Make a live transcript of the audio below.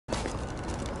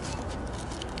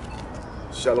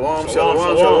Shalom,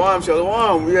 shalom, shalom,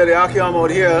 shalom. We are the Akim out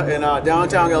here in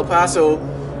downtown El Paso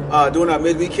doing our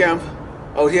midweek camp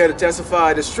out here to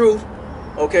testify this truth,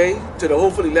 okay, to the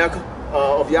hopeful elect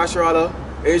of Yasharala,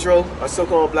 Israel,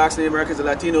 so-called blacks, Native Americans, and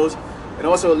Latinos, and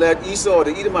also let Esau,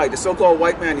 the Edomite, the so-called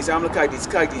white man, these Amalekite, these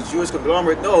Kite, these Jewish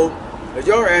conglomerate know that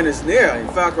your end is near. In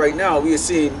fact, right now, we are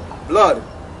seeing blood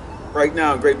right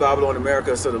now in Great Babylon,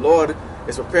 America. So the Lord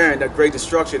is preparing that great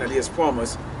destruction that He has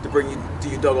promised to bring you to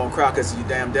you doggone crackers, you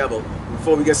damn devil.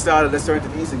 Before we get started, let's turn to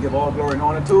the east and give all glory and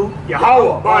honor to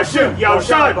Yahweh, Ba'ashem,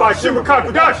 Yahushai, Ba'ashem,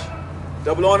 Rakakudash.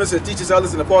 Double honors to the teachers,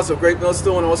 elders, and apostles of Great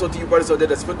Millstone, and also to you brothers out there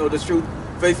that's footnote this truth,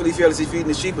 faithfully, fearlessly feeding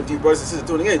the sheep, and to you brothers and sisters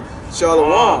tuning in.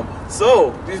 Shalom.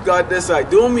 So we've got this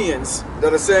Idumeans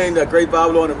that are saying that Great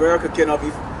Babylon, America cannot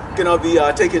be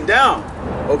taken down.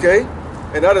 Okay,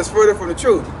 and that is further from the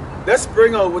truth. Let's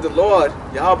bring out what the Lord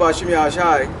Yahweh Shem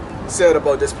Yahshai said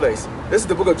about this place. This is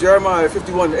the book of Jeremiah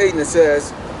 51:8, and it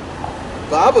says,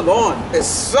 Babylon is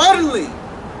suddenly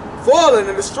fallen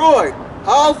and destroyed.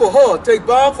 How for her, take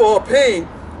balm for her pain,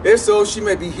 if so she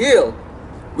may be healed.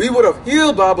 We would have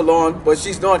healed Babylon, but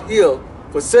she's not healed.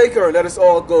 Forsake her and let us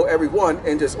all go, every one,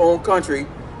 into his own country,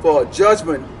 for her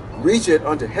judgment reacheth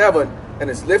unto heaven, and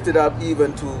is lifted up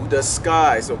even to the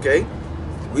skies. Okay?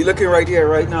 We looking right here,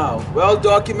 right now. Well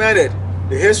documented,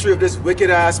 the history of this wicked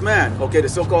ass man, okay, the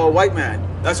so-called white man.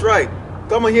 That's right.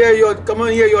 Come and hear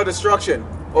your destruction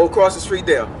over across the street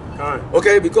there.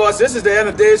 Okay, because this is the end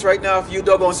of days right now for you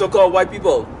doggone so-called white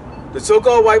people. The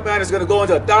so-called white man is going to go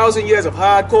into 1,000 years of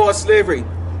hardcore slavery.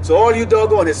 So all you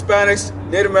doggone Hispanics,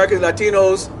 Native Americans,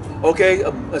 Latinos, okay,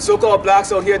 so-called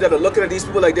blacks out here that are looking at these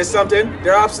people like there's something,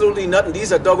 they're absolutely nothing.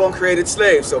 These are doggone created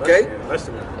slaves, okay? Less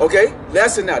than that. Okay,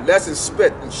 less than that, less than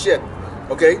spit and shit,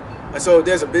 okay? And so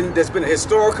there's been a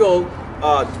historical,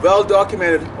 well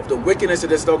documented of the wickedness of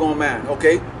this doggone man,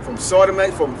 okay? From sodomy,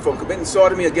 from committing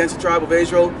sodomy against the tribe of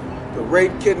Israel, the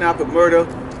rape, kidnap, and murder.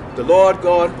 The Lord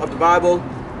God of the Bible,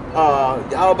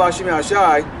 Yahweh Shem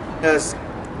Yahshai, has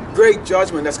great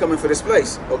judgment that's coming for this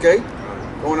place, okay?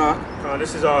 Going on.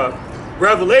 This is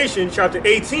Revelation chapter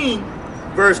 18,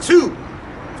 verse 2.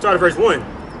 Start at verse 1.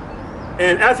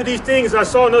 And after these things I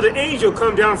saw another angel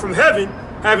come down from heaven,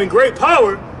 having great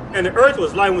power, and the earth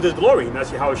was lightened with his glory. And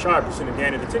that's Yahweh Shai, presenting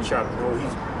Daniel the 10th chapter.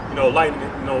 He's lightening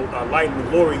the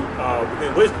glory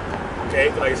within wisdom.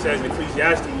 Okay, like it says in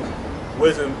Ecclesiastes,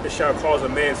 wisdom shall cause a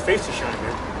man's face to shine,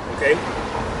 man. Okay?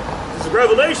 This is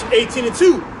Revelation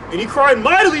 18:2. And he cried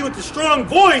mightily with a strong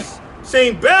voice,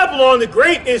 saying, Babylon the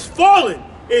great is fallen,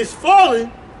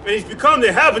 and he's become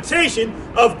the habitation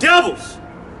of devils,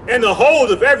 and the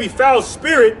hold of every foul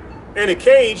spirit, and a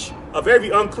cage of every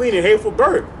unclean and hateful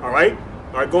bird. All right,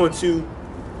 going to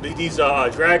these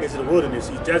dragons in the wilderness,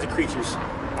 these desert creatures,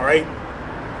 all right,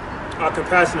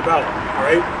 compassing about, all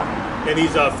right, and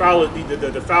these the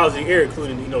fowls of the air,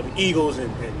 including the eagles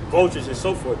and vultures and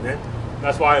so forth, man.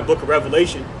 That's why in the book of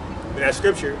Revelation, in that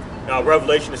scripture,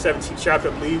 Revelation the 17th chapter,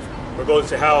 I believe, where it goes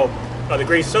into how the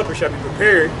great supper shall be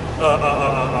prepared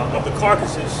of the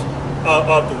carcasses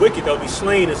of the wicked that will be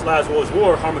slain in this last world's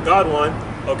war, Armageddon,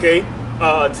 okay,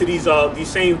 to these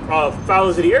same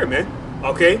fowls of the air, man.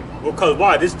 Okay, because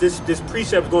why? This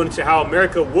precept is going into how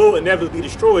America will inevitably be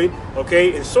destroyed,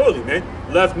 okay, and sorely, man,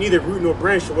 left neither root nor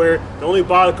branch, to where the only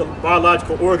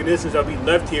biological organisms that will be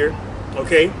left here,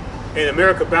 okay, in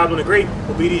America, Babylon the Great,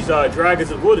 will be these dragons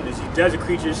of the wilderness, these desert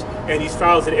creatures, and these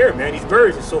fowls of the air, man, these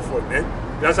birds and so forth, man.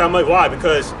 That's how much. Why?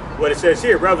 Because what it says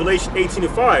here, Revelation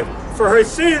 18:5, for her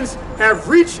sins have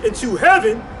reached into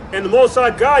heaven, and the Most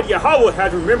High God Yahweh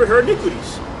has remembered her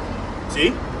iniquities.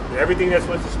 See? Everything that's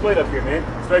what's displayed up here, man.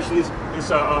 Especially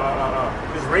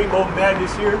this rainbow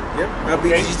madness here. Yep.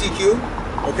 LGBTQ.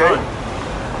 Okay.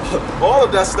 All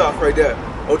of that stuff right there.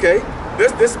 Okay.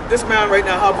 This man right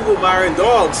now, how people marrying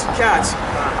dogs, cats,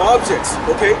 objects.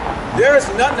 Okay. There is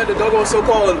nothing that the doggone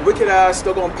so-called wicked ass,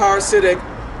 doggone parasitic,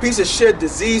 piece of shit,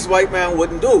 diseased white man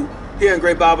wouldn't do here in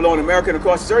Great Babylon, America, and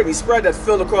across the earth. And he spread that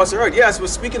filth across the earth. Yes, we're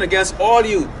speaking against all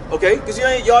you. Okay. Because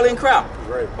y'all ain't crap.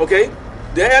 Right. Okay.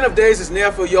 The end of days is near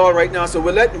for y'all right now, so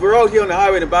we're out here on the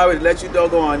highway and the byway to let you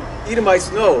doggone Edomites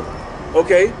know,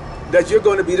 okay, that you're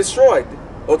going to be destroyed,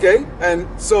 okay? And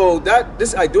so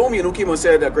this Idumean who came on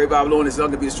said that Great Babylon is not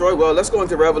going to be destroyed. Well, let's go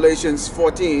into Revelations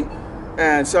 14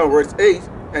 and verse 8,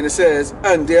 and it says,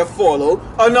 and there followed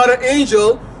another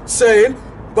angel saying,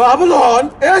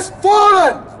 Babylon is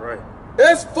fallen. That's right.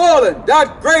 It's fallen,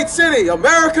 that great city,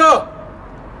 America,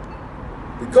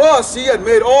 because she had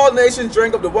made all nations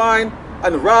drink of the wine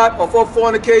and the wrath of her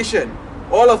fornication,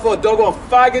 all of her doggone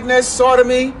faggotness,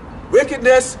 sodomy,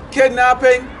 wickedness,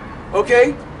 kidnapping,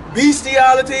 okay,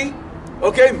 bestiality,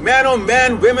 okay, man on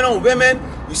man, women on women,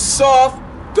 You soft,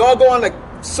 doggone like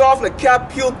cat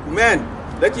puke men.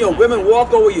 Letting your women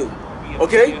walk over you.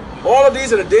 Okay? All of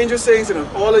these are the dangerous things, and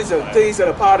all these are things that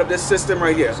are part of this system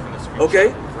right here.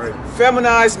 Okay? Right.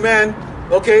 Feminized men,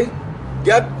 okay?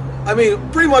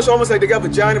 Pretty much almost like they got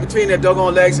vagina between their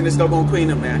doggone legs and this doggone queen,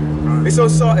 man. It's so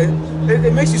soft.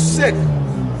 It makes you sick.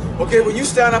 Okay, when you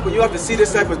stand up and you have to see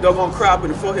this type of doggone crap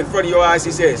in front of your eyes,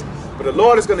 he says. But the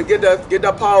Lord is going to get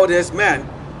that power to this man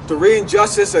to rain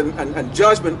justice and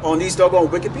judgment on these doggone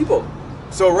wicked people.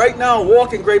 So right now,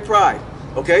 walk in great pride.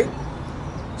 Okay?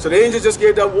 So the angel just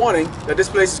gave that warning that this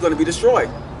place is going to be destroyed.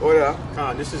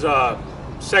 This is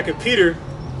 2 Peter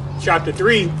chapter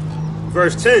 3,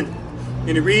 verse 10.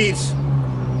 And it reads,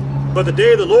 "But the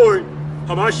day of the Lord,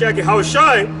 Hamashiach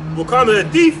Yahushai, will come as a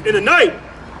thief in the night,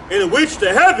 in which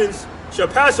the heavens shall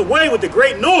pass away with a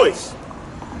great noise,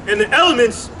 and the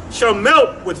elements shall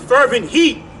melt with fervent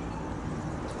heat."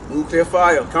 Nuclear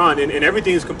fire. And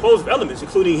everything is composed of elements,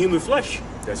 including human flesh.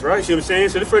 That's right. You see what I'm saying?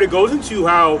 So the further goes into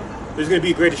how there's going to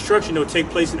be a great destruction that will take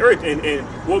place in earth, and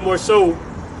what more so,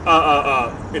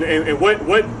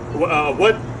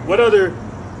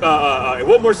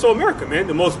 what more so America, man,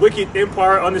 the most wicked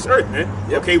empire on this earth, man.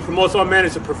 Yep. Okay, promotes all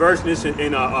manners of perverseness and you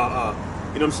know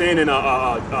what I'm saying, and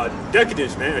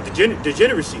decadence, man,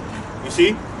 degeneracy. You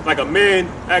see, like a man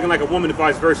acting like a woman and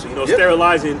vice versa. You know, yep.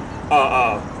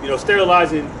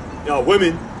 sterilizing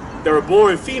women that were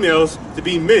born females to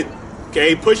be men.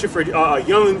 Okay, pushing for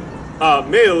young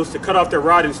males to cut off their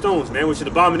rod and stones, man, which is an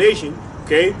abomination.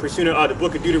 Okay, pursuing the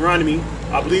book of Deuteronomy,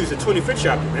 I believe it's the 25th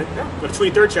chapter, man, or the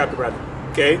 23rd chapter rather.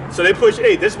 Okay, so they push.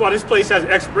 Hey, this is why this place has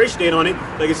an expiration date on it,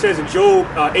 like it says in Job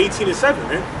 18:7,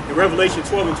 man, in Revelation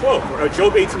 12:12, or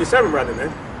Job 18:7 rather,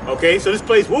 man. Okay, so this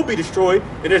place will be destroyed,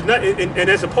 and there's not, and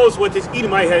as opposed to what this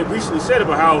Edomite had recently said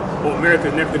about how America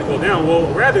is never going to go down. Well,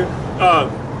 rather,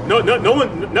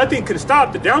 nothing can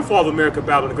stop the downfall of America,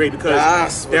 Babylon the Great,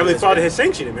 because the Heavenly Father has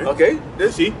sanctioned it, man. Okay,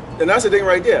 see, and that's the thing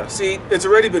right there. See, it's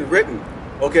already been written.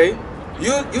 Okay,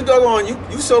 you doggone you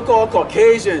so-called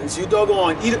Caucasians, you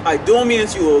doggone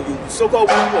Idumeans, you so-called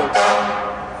people,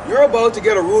 you're about to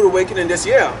get a rude awakening this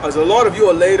year, as a lot of you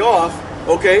are laid off.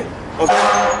 Okay.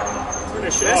 Man,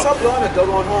 stop blowing that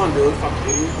doggone horn, dude.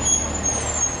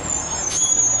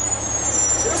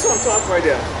 See, that's what I'm talking right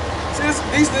there. See,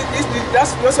 that's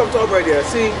what I'm talking right there.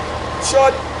 See,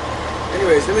 short.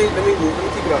 Anyways, let me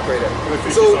keep it up right there.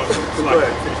 So,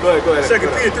 go ahead. 2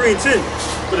 Peter 3:10.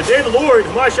 "For the day of the Lord,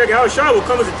 Hamashiach Yahushua, will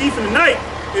come as a thief in the night,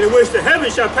 in which the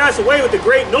heavens shall pass away with a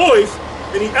great noise,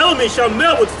 and the elements shall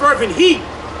melt with fervent heat.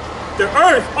 The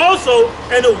earth also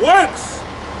and the works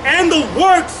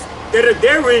that are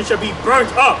therein shall be burnt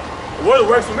up." What are the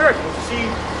works of America? What you see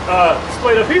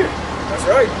displayed up here. That's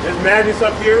right. There's madness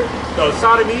up here,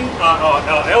 sodomy,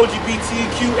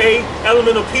 LGBTQA,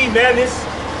 elemental P madness.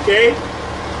 Okay?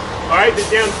 Alright, this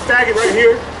damn faggot right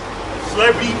here.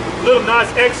 Celebrity Lil Nas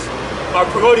X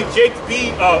promoting Jake to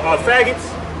be faggots.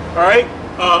 Alright?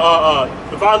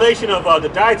 The violation of the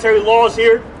dietary laws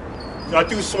here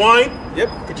through swine. Yep.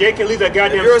 Jake can leave that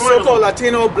goddamn if you're swine a so-called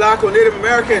Latino, Black, or Native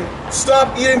American,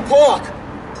 stop eating pork.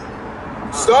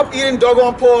 Stop eating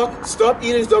doggone pork. Stop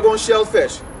eating doggone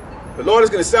shellfish. The Lord is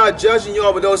going to start judging you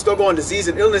over those doggone diseases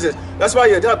and illnesses. That's why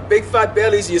you have big fat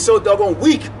bellies and you're so doggone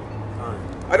weak.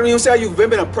 I don't even say you've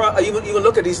been even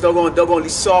look at these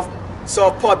these soft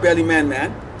pot belly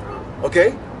man.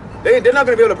 Okay, they're not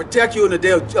going to be able to protect you in the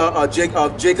day of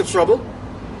Jacob's trouble.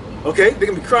 Okay, they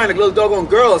can be crying like little doggone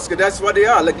girls, because that's what they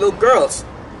are, like little girls.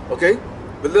 Okay,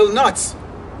 with little nuts.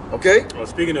 Okay. Well,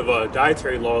 speaking of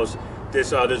dietary laws,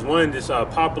 there's one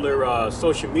popular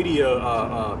social media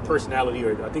personality,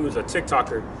 or I think it was a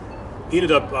TikToker. He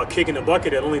ended up kicking the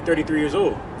bucket at only 33 years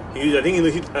old. He's an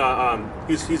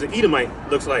Edomite,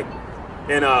 looks like,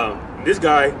 and this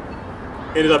guy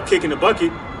ended up kicking the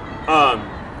bucket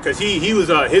because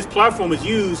his platform was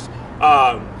used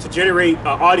to generate an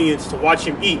audience to watch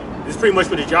him eat. This is pretty much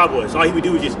what his job was. All he would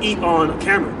do was just eat on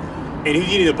camera, and he was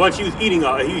eating a bunch. He was eating.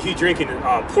 He was drinking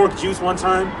pork juice one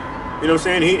time. You know what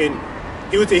I'm saying?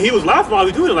 He was laughing while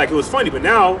he was doing it, like it was funny. But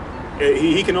now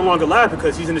he can no longer laugh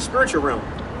because he's in the spiritual realm.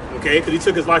 Okay, because he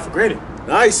took his life for granted.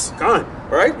 Nice. Gone.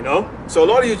 Right? You know? So a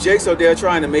lot of you jakes out there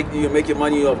trying to make your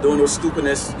money off doing those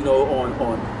stupidness, you know,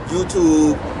 on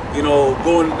YouTube, you know,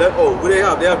 what they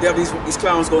have? They have these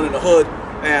clowns going in the hood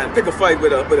and pick a fight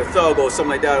with a thug or something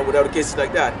like that, or whatever the case is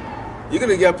like that. You're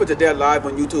gonna get put to death live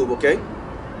on YouTube, okay?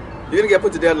 You're gonna get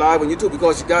put to death live on YouTube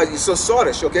because you guys, you're so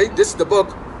sottish, okay? This is the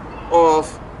book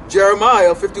of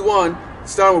Jeremiah 51,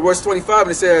 starting with verse 25,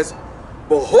 and it says,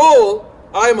 "Behold,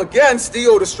 I am against thee,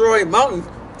 O destroying mountain,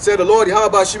 said the Lord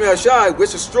Yahweh Shemel Shai,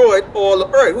 which destroyed all the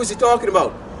earth." Who is he talking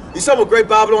about? He's talking about great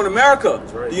Babylon, America,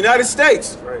 right. the United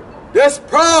States. Right. This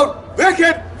proud,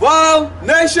 wicked, vile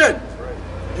nation.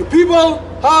 Right. You people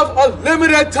have a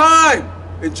limited time.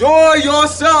 Enjoy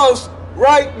yourselves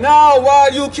right now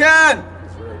while you can.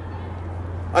 Right.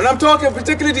 And I'm talking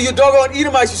particularly to you doggone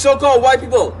Edomites, you so-called white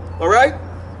people, all right?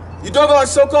 You doggone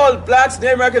so-called blacks,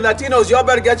 Native American, Latinos, y'all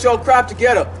better get your crap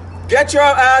together. Get your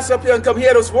ass up here and come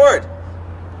hear this word.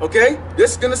 Okay?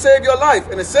 This is going to save your life.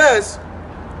 And it says,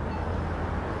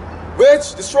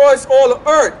 which destroys all the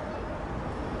earth.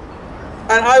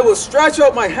 And I will stretch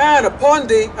out my hand upon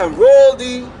thee and roll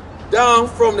thee down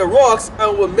from the rocks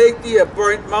and will make thee a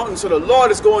burnt mountain. So the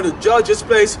Lord is going to judge this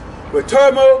place with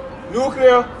turmoil,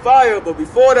 nuclear, fire. But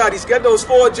before that, he's getting those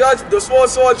four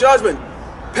sword judgment.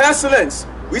 Pestilence.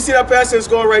 We see that pestilence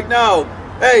going right now.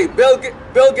 Hey, Bill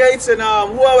Gates and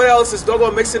whoever else is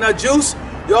doggone mixing that juice.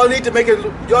 Y'all need to make it.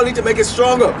 Y'all need to make it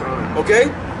stronger.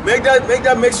 Okay? Make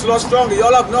that mix a lot stronger.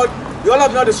 Y'all have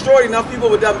not destroyed enough people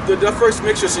with that first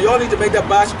mixture. So y'all need to make that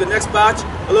batch, the next batch,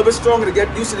 a little bit stronger to get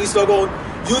used to these doggone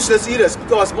useless eaters.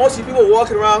 Because most of the people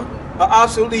walking around are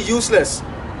absolutely useless.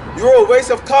 You're a waste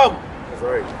of cum. That's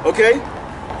right. Okay?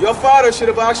 Your father should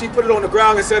have actually put it on the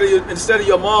ground instead of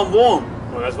your mom warm.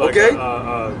 Well, that's like, okay?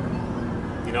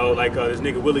 You know, like this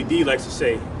nigga Willie D likes to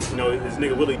say. You know, this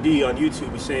nigga Willie D on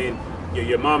YouTube is saying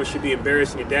your mama should be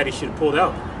embarrassed and your daddy should have pulled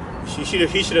out. He should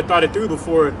have thought it through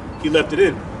before he left it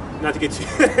in. Not to get too,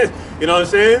 you know what I'm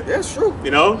saying? Yeah, it's true.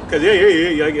 You know, because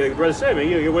yeah, like your brother said, man,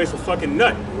 you're a waste of fucking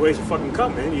nut. You're a waste of fucking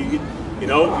cum, man. You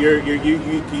know,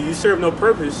 you serve no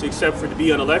purpose except for to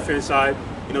be on the left hand side.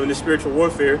 You know, in the spiritual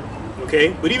warfare.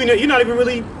 Okay, but even you're not even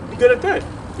really good at that.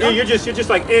 Yeah. You're just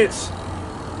like ants.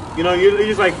 You know, you're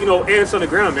just like, you know, ants on the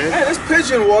ground, man. Hey, this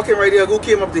pigeon walking right here who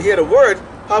came up to hear the word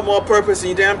have more purpose than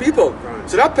you damn people. Right.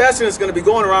 So that passion is going to be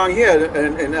going around here,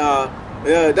 and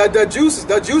that juice is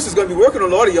going to be working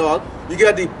on a lot of y'all. You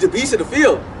got the beasts of the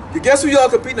field. You guess who y'all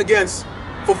competing against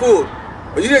for food?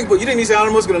 But you think these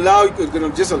animals going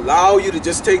to just allow you to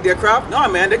just take their crap? No,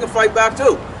 man, they can fight back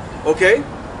too. Okay.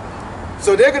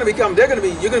 So the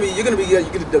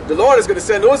Lord is going to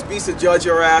send those beasts to judge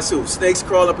your ass too. Snakes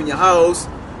crawl up in your house.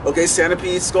 Okay,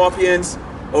 centipedes, scorpions,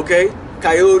 okay,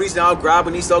 coyotes now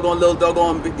grabbing these little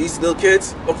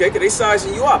kids, okay, because they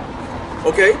sizing you up,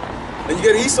 okay, and you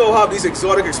get Esau have these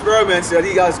exotic experiments that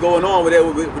he got going on with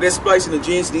their splicing the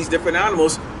genes of these different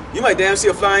animals. You might damn see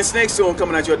a flying snake soon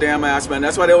coming at your damn ass, man.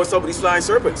 That's why they always talk about these flying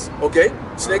serpents, okay,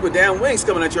 snake with damn wings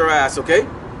coming at your ass, okay,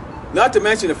 not to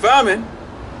mention the famine,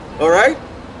 all right.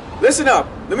 Listen up,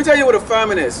 let me tell you what a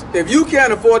famine is. If you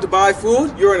can't afford to buy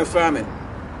food, you're in a famine.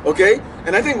 Okay,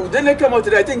 and I think didn't they come out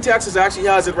today? I think Texas actually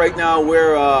has it right now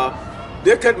where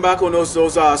they're cutting back on those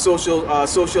social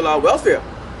welfare.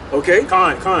 Okay.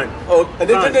 Con. Oh, and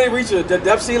didn't they reach the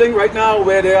debt ceiling right now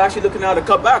where they're actually looking now to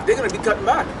cut back? They're going to be cutting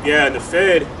back. Yeah, and the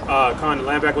Fed, Con, the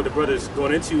land back what the brothers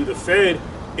going into. The Fed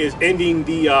is ending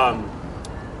the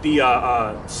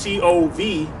COV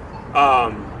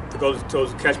to go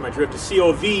to catch my drift. The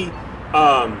COV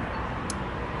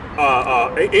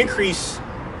increase.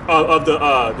 Of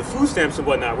the food stamps and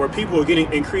whatnot, where people are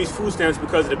getting increased food stamps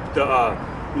because of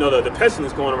the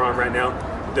pestilence going around right now.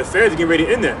 The feds are getting ready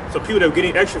to end that. So people that are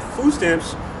getting extra food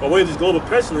stamps by way of this global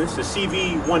pestilence, the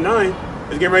CV-19,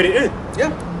 is getting ready to end.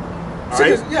 Yeah. All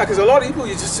right. Yeah, because a lot of people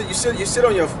you sit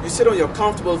on your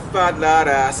comfortable fat lad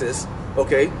asses,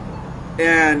 okay,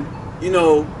 and you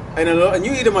know. And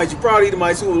you Edomites, you proud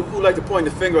Edomites who like to point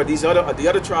the finger at the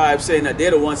other tribes saying that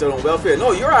they're the ones that are on welfare.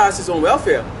 No, your ass is on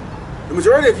welfare. The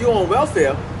majority of you are on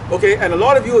welfare, okay, and a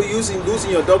lot of you are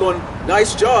losing your doggone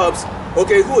nice jobs,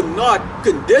 okay, who are not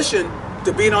conditioned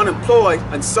to being unemployed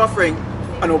and suffering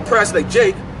and oppressed like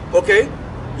Jake, okay.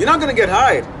 You're not going to get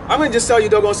hired. I'm going to just tell you,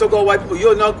 doggone so-called white people,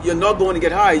 you're not going to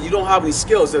get hired. You don't have any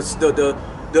skills. The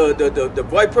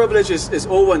white privilege is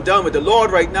over and done with. The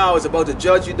Lord right now is about to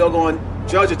judge you,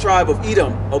 judge the tribe of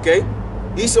Edom, okay.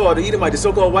 Esau, the Edomite, the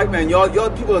so-called white man, y'all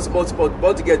people are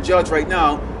about to get judged right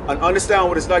now and understand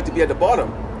what it's like to be at the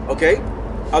bottom, okay?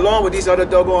 Along with these are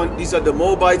the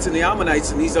Moabites and the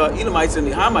Ammonites and these are Edomites and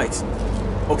the Hamites,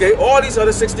 okay? All these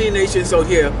other 16 nations out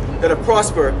here that are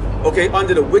prospered, okay,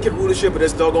 under the wicked rulership of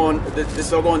this doggone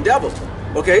devil,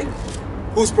 okay?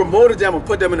 Who's promoted them and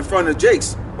put them in the front of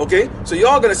Jake's, okay? So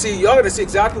y'all gonna see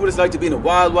exactly what it's like to be in the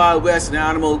wild, wild west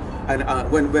and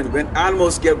when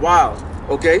animals get wild,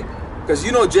 okay? Because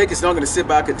you know Jake is not going to sit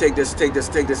back and take this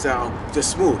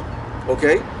just smooth,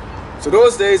 okay? So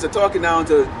those days are talking down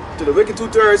to the wicked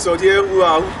 2/3 out here who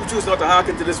choose not to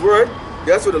hearken to this word.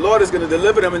 That's what the Lord is going to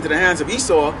deliver them into the hands of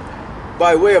Esau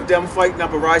by way of them fighting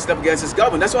up and rising up against his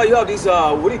government. That's why you have these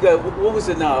what was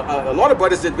it now? A lot of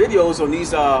brothers did videos on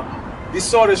these these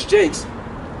Sawdust Jakes,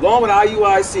 along with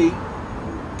IUIC,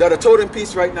 that are toting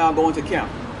peace right now going to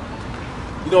camp.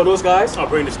 You know those guys? Oh,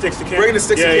 bring the sticks to camp? Bring the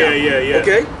sticks to camp. Yeah.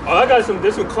 Okay? Oh, I got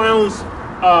there's some clowns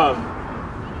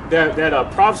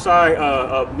that prophesy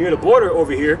near the border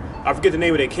over here. I forget the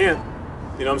name of their camp.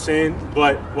 You know what I'm saying?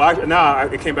 But,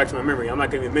 it came back to my memory. I'm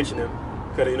not going to even mention them.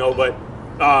 Cause, you know, but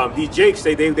these Jakes,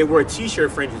 they wear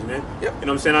t-shirt fringes, man. Yep. You know what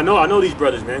I'm saying? I know these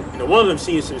brothers, man. You know, one of them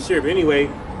seems sincere. But anyway,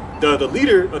 the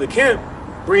leader of the camp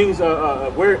brings his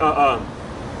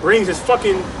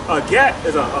fucking gat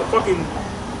as a fucking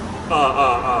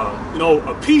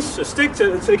a piece, a stick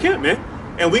to the camp, man.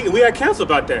 And we had counsel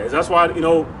about that. That's why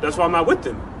I'm not with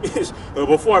them.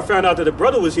 Before I found out that the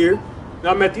brother was here,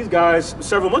 I met these guys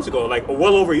several months ago, like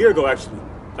well over a year ago, actually,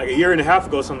 like a year and a half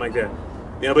ago, something like that.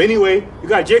 Yeah, but anyway, you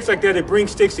got Jakes like that bring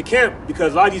sticks to camp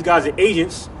because a lot of these guys are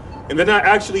agents, and they're not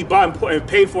actually bought and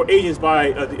paid for agents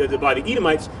by the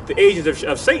Edomites, the agents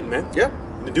of Satan, man. Yeah.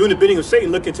 They're doing the bidding of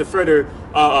Satan, looking to further,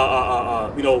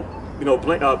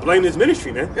 blame his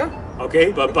ministry, man. Yeah.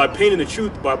 Okay, by painting the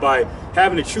truth, by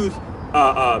having the truth,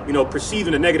 perceived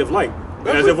in a negative light,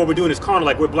 as if what we're doing is carnal,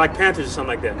 like we're Black Panthers or something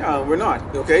like that. No, we're not.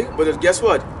 Okay, but guess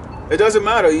what? It doesn't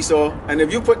matter, Esau. And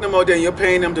if you're putting them out there and you're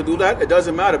paying them to do that, it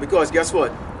doesn't matter because guess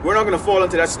what? We're not going to fall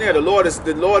into that snare. The Lord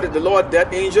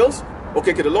that angels.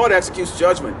 Okay, because the Lord executes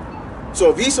judgment.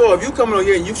 So if you coming over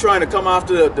here and you trying to come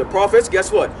after the prophets,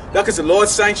 guess what? Not because the Lord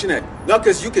sanctioned it, not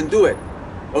because you can do it.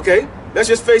 Okay, let's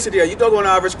just face it here. You doggone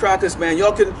average crackers, man.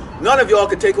 None of y'all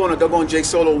can take on a doggone Jake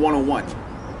Solo 1-on-1.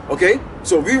 Okay,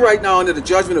 so we right now under the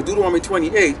judgment of Deuteronomy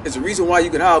 28 is the reason why you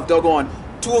can have doggone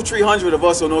 200 or 300 of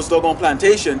us on those doggone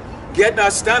plantation. Get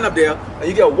that stand up there, and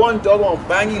you get one doggone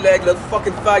bangy leg, little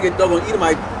fucking faggot doggone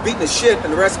Edomite beating the shit,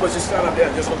 and the rest of us just stand up there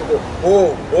and just look and go,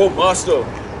 oh, master,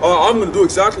 I'm gonna do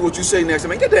exactly what you say next. I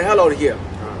mean, get the hell out of here,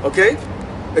 okay?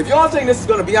 If y'all think this is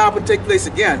gonna be happen, take place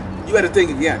again, you better think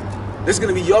again. This is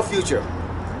gonna be your future,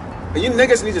 and you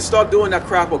niggas need to start doing that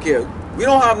crap, okay? We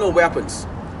don't have no weapons.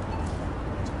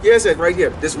 Here's it right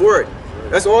here. This word.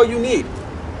 That's all you need.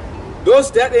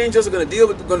 Those death angels are gonna deal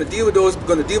with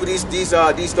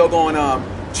these doggone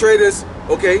traitors,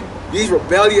 okay? These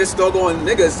rebellious doggone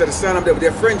niggas that are standing up there with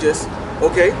their fringes,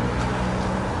 okay?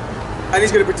 And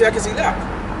he's gonna protect his elect.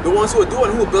 The ones who are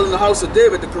building the house of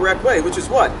David the correct way, which is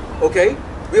what? Okay?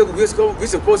 We're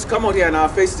supposed to come out here in our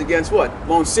faces against what?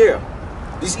 Mount Seir.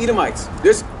 These Edomites.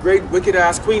 This great wicked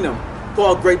ass queendom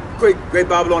called Great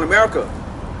Babylon America.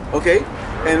 Okay?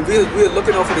 And we're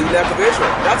looking out for the elect of Israel.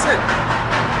 That's it.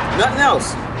 Nothing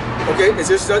else. Okay?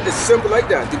 It's simple like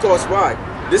that. Because why?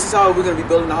 This is how we're going to be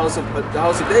building the house of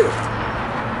David.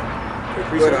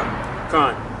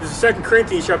 Con. This is 2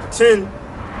 Corinthians chapter 10,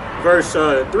 verse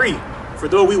 3. For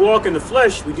though we walk in the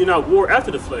flesh, we do not war after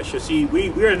the flesh. You see,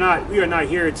 we are not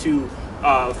here to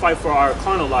fight for our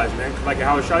carnal lives, man. Like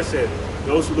Howard Shai said,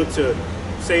 those who look to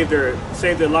save their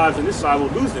lives on this side will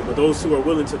lose them, but those who are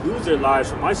willing to lose their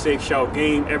lives for my sake shall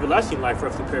gain everlasting life,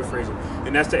 roughly paraphrasing.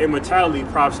 And that's the immortality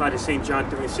prophesied in St. John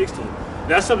 3:16.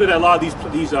 That's something that a lot of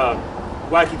these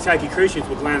wacky tacky Christians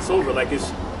will glance over, like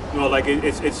it's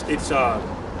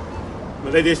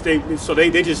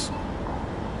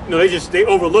they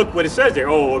overlook what it says there.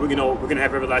 Oh, we're gonna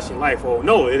have everlasting life. Oh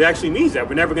no, it actually means that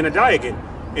we're never gonna die again.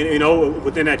 And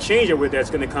within that change that's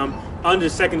going to come under the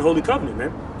second holy covenant,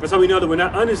 man. That's how we know that we're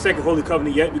not under the second holy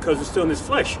covenant yet, because we're still in this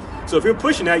flesh. So if you're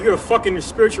pushing that, you're a fucking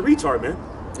spiritual retard, man.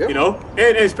 Yep.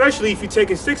 And especially if you're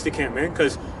taking sticks to camp, man,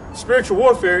 because spiritual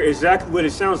warfare is exactly what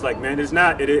it sounds like, man. It's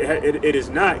not. It is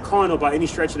not carnal by any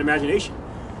stretch of the imagination.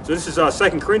 So this is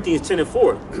 2 Corinthians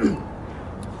 10:4.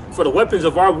 For the weapons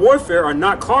of our warfare are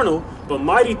not carnal, but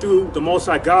mighty through the Most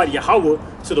High God, Yahweh,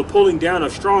 to the pulling down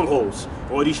of strongholds.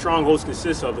 What these strongholds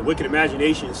consist of, the wicked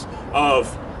imaginations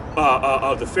of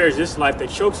the affairs of this life that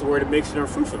chokes the word and makes it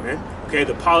unfruitful, man. Okay,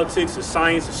 the politics, the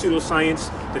science, the pseudoscience,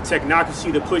 the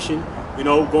technocracy, the pushing,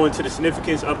 going to the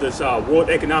significance of this World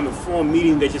Economic Forum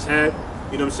meeting they just had,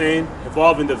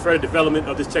 involving the further development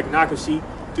of this technocracy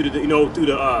through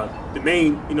the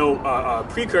main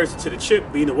precursor to the chip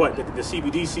being the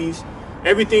CBDCs.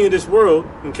 Everything in this world,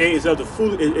 okay, is of the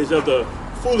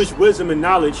foolish wisdom and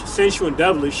knowledge, sensual and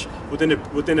devilish within the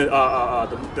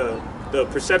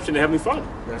perception of the Heavenly Father.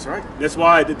 That's right. That's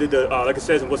why like it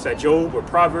says in Job or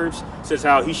Proverbs, says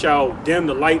how he shall dim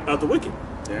the light of the wicked.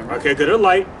 Damn right. Okay, because their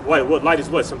light, what light is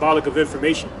what? Symbolic of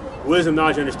information, wisdom,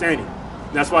 knowledge, understanding.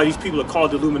 And that's why these people are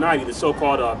called the Illuminati, the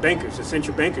so-called bankers, the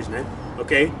central bankers, man.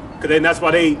 Okay, because that's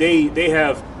why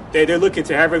they're looking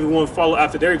to have everyone follow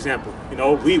after their example.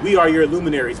 We are your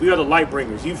luminaries. We are the light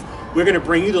bringers. We're going to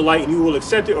bring you the light, and you will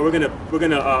accept it, or we're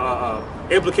going to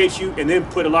implicate you and then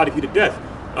put a lot of you to death.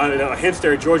 hence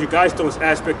their Georgia Guidestones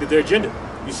aspect of their agenda.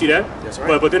 You see that? That's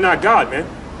right. But they're not God, man.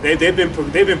 They've been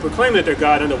proclaiming that they're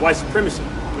God under white supremacy.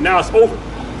 But now it's over.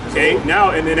 Okay.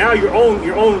 Now your own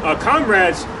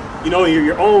comrades,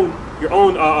 your own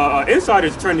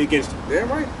insiders are turning against you. Damn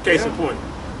right. Case in point.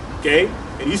 Okay.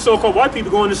 And you so-called white people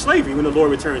go into slavery when the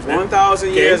Lord returns, man.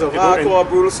 1,000 years of hardcore,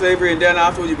 brutal slavery, and then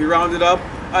afterwards you'll be rounded up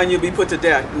and you'll be put to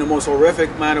death in the most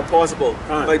horrific manner possible.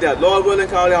 Like that. Lord willing,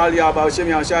 I'll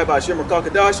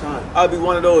be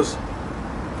one of those.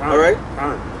 All right?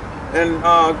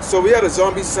 And so we had a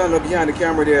zombie son up behind the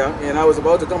camera there, and I was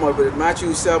about to come up with it. Matthew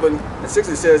 7:6,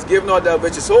 it says, give not that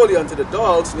which is holy unto the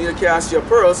dogs, neither cast your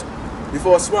pearls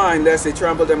before swine, lest they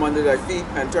trample them under their feet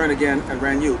and turn again and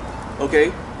rend you.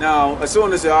 Okay? Now, as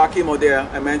soon as I came out there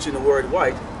and mentioned the word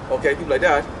white, okay, people like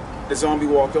that, the zombie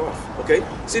walked off. Okay?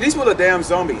 See, these people are damn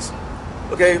zombies.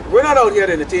 Okay? We're not out here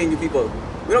to entertain you people.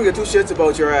 We don't get two shits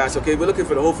about your ass, okay? We're looking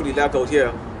for the hopefully elect out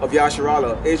here of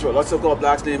Yasharala, Israel, lots of so-called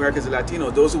blacks, Native Americans, and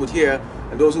Latinos, those who would hear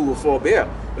and those who will forbear.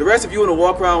 But the rest of you want to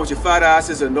walk around with your fat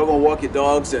asses and doggone walk your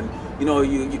dogs, and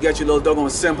you get your little doggone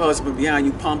simp husband behind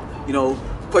you, pump,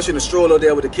 pushing a stroller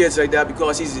there with the kids like that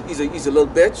because he's a little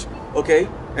bitch, okay?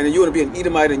 And then you want to be an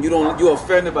Edomite and you're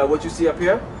offended by what you see up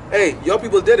here. Hey, your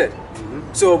people did it.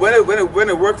 So when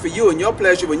it worked for you and your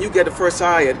pleasure, when you get the first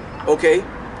hired, okay,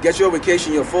 get your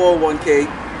vacation, your 401k,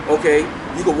 okay,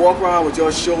 you can walk around with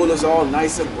your shoulders all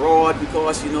nice and broad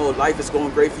because life is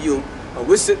going great for you. And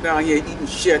we're sitting down here eating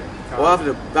shit or having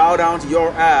to bow down to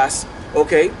your ass,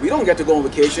 okay? We don't get to go on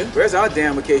vacation. Where's our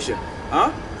damn vacation?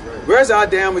 Huh? Where's our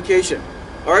damn vacation?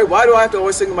 All right, why do I have to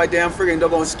always think of my damn friggin'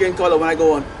 doggone skin color when I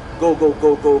go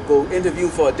interview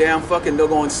for a damn fucking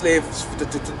doggone slave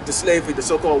to slave for the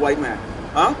so-called white man?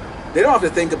 Huh? They don't have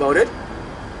to think about it.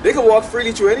 They can walk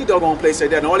freely through any doggone place like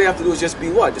that, and all they have to do is just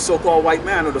be what? The so-called white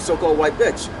man or the so-called white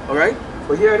bitch. All right?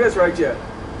 But here it is right here.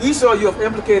 Esau, you have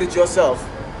implicated yourself,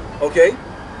 okay?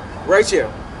 Right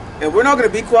here. And we're not going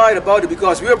to be quiet about it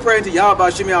because we are praying to Yahweh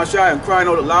Shemi Al-Shai and crying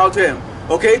out aloud to him,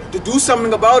 okay? To do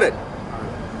something about it.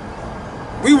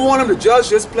 We want him to judge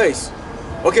this place.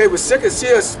 Okay, we're sick of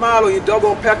seeing a smile on your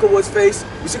doggone Peckerwood's face.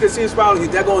 We're sick of seeing a smile on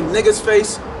your daggone nigger's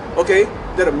face, okay?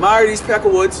 That admire these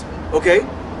Peckerwoods, okay?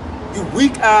 You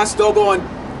weak ass doggone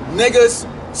niggas,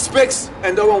 spicks,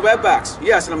 and doggone wetbacks.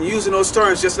 Yes, and I'm using those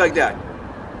terms just like that.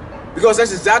 Because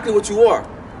that's exactly what you are.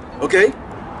 Okay?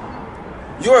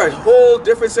 You're a whole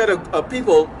different set of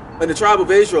people in the tribe of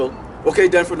Israel, okay,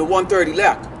 than from the 1/3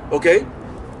 elect. Okay?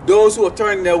 Those who are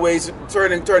turning their ways,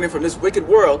 turning from this wicked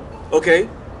world, okay,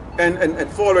 and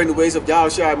following the ways of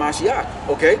Yahushua Mashiach.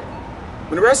 Okay?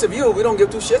 When the rest of you, we don't give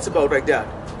two shits about like that.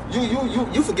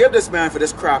 You forgive this man for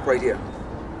this crap right here.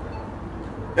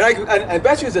 And I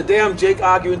bet you it's a damn Jake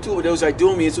arguing too with those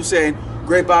Idumeans who saying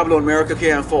Great Babylon America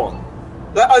can't fall.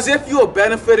 Like, as if you are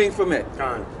benefiting from it.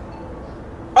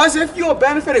 As if you are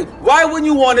benefiting. Why wouldn't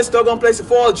you want this doggone place to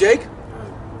fall, Jake?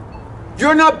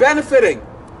 You're not benefiting.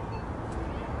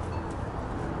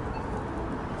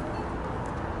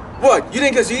 What? You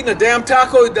think it's eating a damn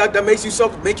taco that makes you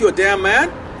make you a damn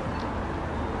man?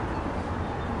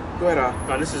 Go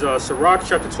ahead, This is Sirach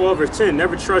chapter 12 verse 10.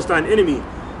 Never trust thine enemy.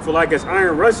 For like as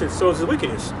iron rusteth, so is the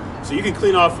wickedness. So you can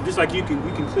clean off, just like you can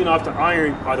clean off the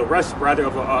iron, or the rust rather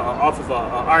of off of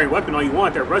an iron weapon all you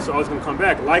want. That rust is always going to come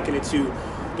back. Liken it to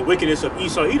the wickedness of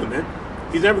Esau Edom, man.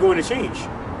 He's never going to change.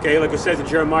 Okay, like it says in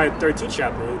Jeremiah 13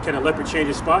 chapter. Can a leopard change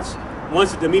his spots?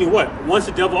 Once the meaning what? Once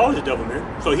the devil, always the devil, man.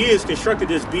 So he has constructed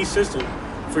this beast system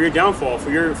for your downfall, for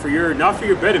your not for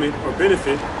your betterment or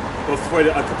benefit, but for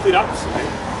a complete opposite, man.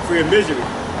 For your misery.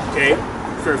 Okay.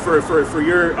 For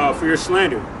your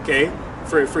slander, okay,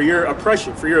 for your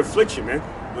oppression, for your affliction, man,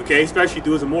 okay, especially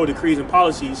through his immoral decrees and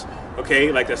policies,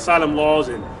 okay, like the asylum laws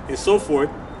and so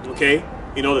forth, okay,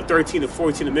 the 13th and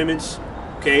 14th amendments,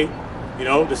 okay,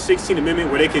 the 16th amendment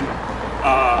where they can,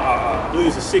 I believe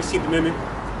it's the 16th amendment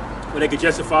where they can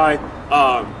justify,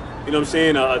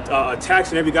 a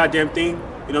tax on every goddamn thing,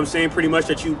 pretty much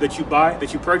that you buy,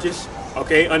 that you purchase,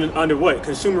 okay, under what,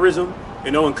 consumerism,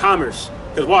 and commerce.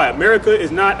 Because why? America is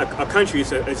not a country,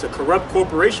 it's a corrupt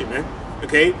corporation, man.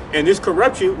 Okay? And this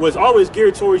corruption was always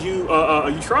geared towards you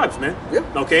tribes, man. Yeah.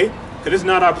 Okay? Because it's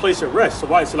not our place of rest. So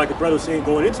why? So like the brother was saying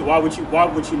going into, why would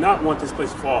you not want this place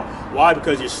to fall? Why?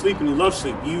 Because you're sleeping, you love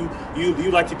sleep. You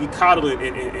like to be coddled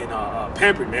and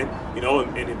pampered, man.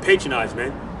 And patronized,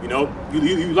 man. You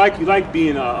like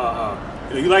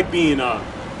being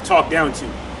talked down to.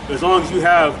 As long as you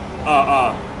have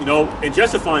and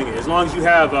justifying it, as long as you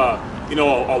have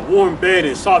a warm bed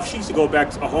and soft sheets to go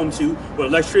back home to with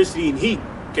electricity and heat.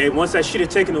 Okay, once that shit is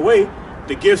taken away,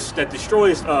 the gifts that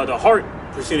destroys the heart,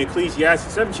 percent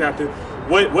Ecclesiastes 7 chapter,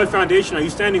 what foundation are you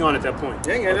standing on at that point?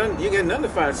 You ain't got nothing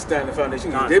to stand the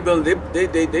foundation. Gone. They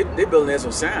building theirs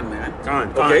on sand, man.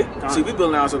 Gone. See, we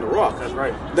building ours on the rock. That's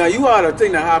right. Now you had a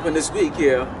thing that happened this week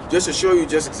here, just to show you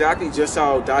exactly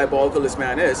how diabolical this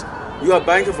man is. You had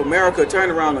Bank of America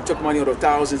turned around and took money out of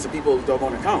thousands of people's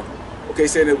doggone account. Okay,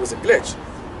 saying it was a glitch.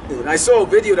 And I saw a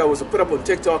video that was put up on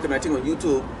TikTok and I think on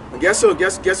YouTube. And guess who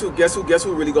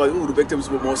really got who the victims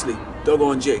were mostly?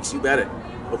 Doggone Jakes. You bet it.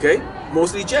 Okay,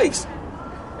 mostly Jakes.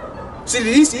 See,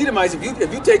 these Edomites, if you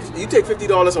take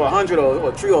 $50 or $100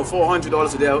 or $300 or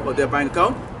 $400 of their bank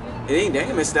account, they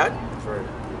ain't miss that. That's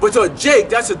right. But to Jake,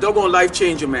 that's a doggone life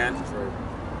changer, man. That's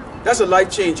right. That's a life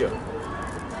changer.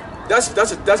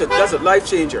 That's a life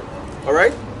changer. All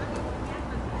right.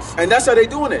 And that's how they're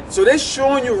doing it. So they're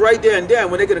showing you right there and then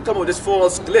when they're gonna come up with this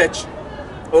false glitch,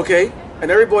 okay,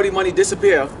 and everybody money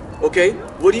disappear. Okay,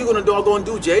 what are you gonna doggone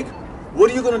do, Jake? What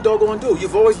are you gonna doggone do?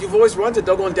 You've always run to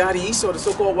doggone Daddy Esau, the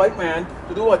so-called white man,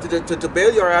 to do what? To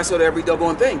bail your ass out of every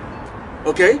doggone thing.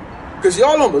 Okay? Because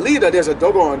y'all don't believe that there's a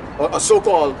doggone, a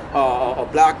so-called a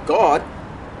black God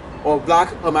or black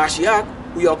Hamashiach,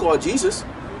 who y'all call Jesus.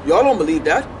 Y'all don't believe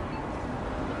that.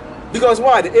 Because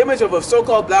why? The image of a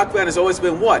so-called black man has always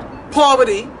been what?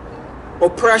 Poverty,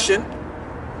 oppression,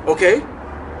 okay?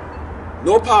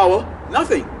 No power,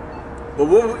 nothing. But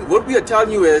what we are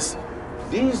telling you is,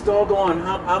 these doggone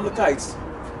Amalekites,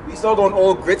 these doggone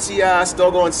old gritsy ass,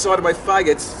 doggone sodomite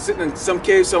faggots sitting in some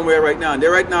cave somewhere right now. And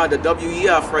they're right now at the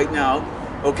WEF right now,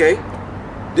 okay?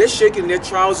 They're shaking their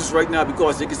trousers right now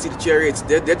because they can see the chariots.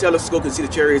 Their telescope can see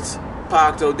the chariots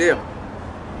parked out there,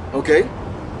 okay?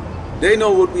 They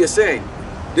know what we are saying.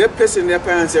 They're pissing their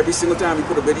pants every single time we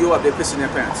put a video up. They're pissing their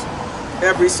pants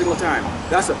every single time.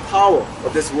 That's the power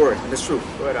of this word and this truth.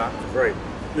 Go ahead, Right.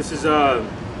 This is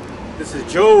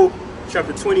Job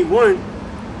chapter 21,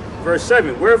 verse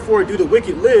 7. Wherefore do the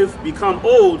wicked live, become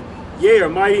old, yea, are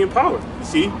mighty in power. You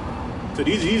see? So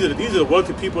these are the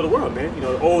wealthy people of the world, man. You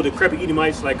know, the old decrepit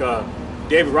Edomites like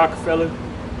David Rockefeller.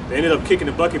 They ended up kicking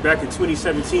the bucket back in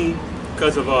 2017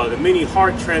 because of the many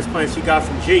heart transplants he got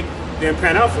from Jake. Didn't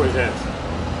pan out for his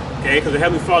ass. Okay, because the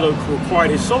Heavenly Father required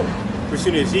his soul.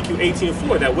 Pursuing Ezekiel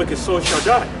 18:4, that wicked soul shall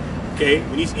die. Okay,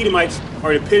 and these Edomites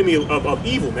are the epitome of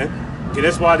evil, man. Okay,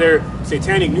 that's why their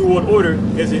satanic New World Order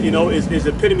is the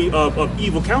epitome of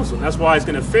evil counsel. That's why it's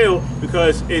going to fail,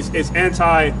 because it's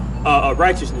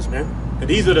anti-righteousness, man. And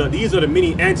these are the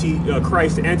many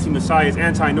anti-Christ, the anti-Messiahs,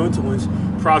 anti-anointed ones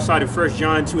prophesied in 1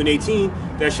 John 2:18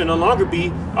 that shall no longer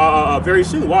be very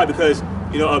soon. Why? Because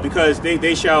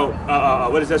they shall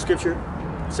what is that scripture?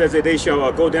 It says that they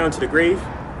shall go down to the grave.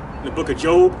 In the book of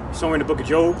Job, somewhere in the book of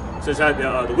Job, it says that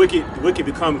the wicked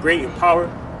become great in power,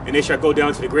 and they shall go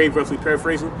down to the grave, roughly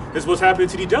paraphrasing. This is what's happening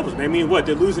to these devils, man. I mean, what?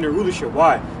 They're losing their rulership.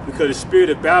 Why? Because the spirit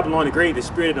of Babylon the Great, the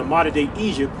spirit of the modern-day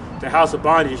Egypt, the house of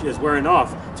bondage is wearing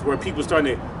off, to where people are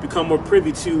starting to become more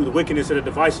privy to the wickedness of the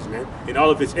devices, man, and all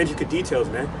of its intricate details,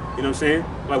 man. You know what I'm saying?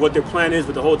 Like what their plan is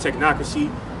with the whole technocracy,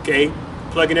 okay?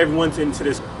 Plugging everyone into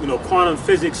this, quantum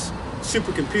physics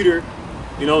supercomputer,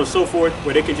 and so forth,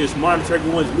 where they can just monitor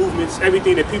everyone's movements,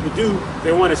 everything that people do,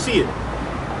 they want to see it.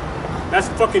 That's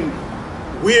fucking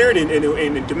weird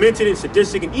and demented and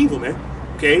sadistic and evil, man.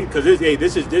 Okay, because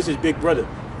this is Big Brother.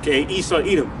 Okay, Esau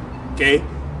Edom. Okay,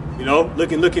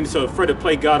 looking to further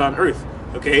play God on earth.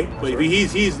 Okay, but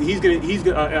he's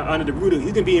gonna under the root.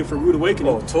 He's gonna be in for rude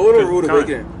awakening. Oh, total rude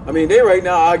awakening. I mean, they're right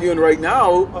now arguing right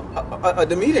now at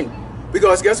the meeting,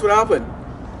 because guess what happened?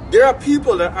 There are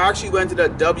people that actually went to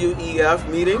that WEF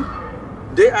meeting.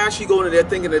 They're actually going in there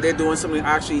thinking that they're doing something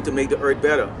actually to make the earth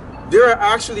better. There are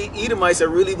actually Edomites that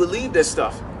really believe this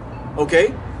stuff,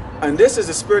 okay? And this is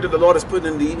the spirit that the Lord has put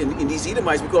in these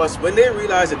Edomites, because when they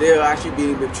realize that they are actually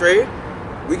being betrayed,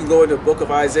 we can go into the book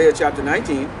of Isaiah chapter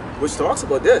 19, which talks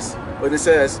about this. When it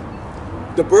says,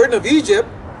 the burden of Egypt,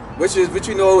 which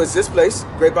we know is this place,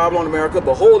 Great Babylon, America,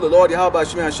 behold, the Lord Yahweh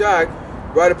Shemai Shai,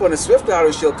 right upon a swift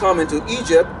cloud shall come into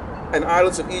Egypt, and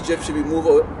islands of Egypt shall be moved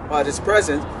out his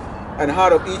presence, and the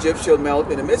heart of Egypt shall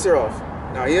melt in the midst thereof.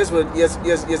 Now here's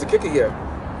the kicker here.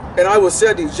 And I will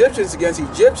set the Egyptians against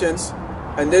Egyptians,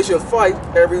 and they shall fight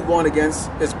everyone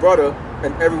against his brother,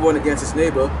 and everyone against his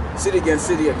neighbor, city against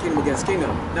city, and kingdom against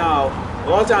kingdom. Now, a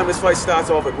lot of times this fight starts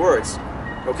off with words,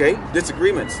 okay?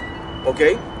 Disagreements,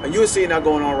 okay? And you're seeing that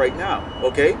going on right now,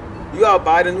 okay? You have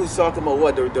Biden who's talking about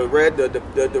what the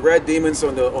red demons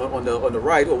on the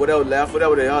right, or whatever left,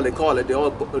 whatever they call it.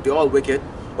 They're all wicked,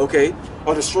 okay?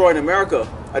 Are destroying America.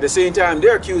 At the same time,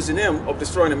 they're accusing him of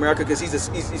destroying America because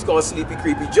he's called Sleepy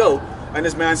Creepy Joe, and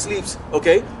this man sleeps,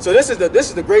 okay? So this is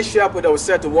the great shepherd that was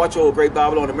set to watch over Great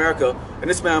Babylon, America, and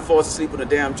this man falls asleep on a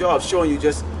damn job, showing you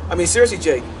just, I mean, seriously,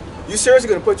 Jake, You seriously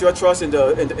gonna put your trust into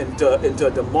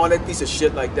a demonic piece of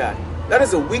shit like that? That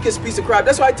is the weakest piece of crap.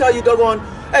 That's why I tell you, doggone,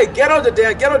 hey, get out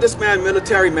this man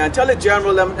military, man. Tell the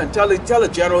general them and tell the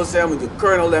generals them and the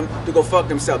colonel them to go fuck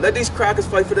themselves. Let these crackers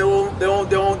fight for their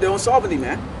own sovereignty,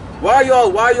 man. Why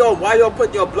y'all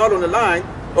putting your blood on the line,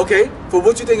 okay, for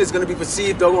what you think is gonna be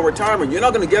perceived doggone retirement? You're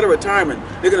not gonna get a retirement.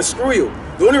 They're gonna screw you.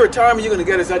 The only retirement you're gonna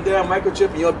get is that damn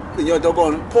microchip in your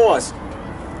doggone paws.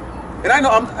 And I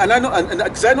know,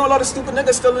 because I know a lot of stupid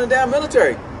niggas still in the damn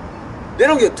military. They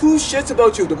don't give two shits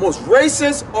about you. The most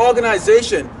racist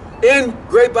organization in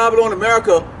Great Babylon,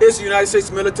 America is the United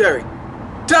States military.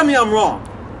 Tell me I'm wrong.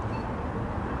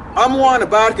 I'm Juan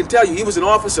Abad can tell you he was an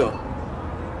officer.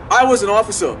 I was an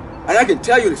officer. And I can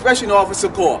tell you, especially in the officer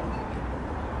corps.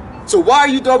 So why are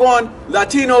you doggone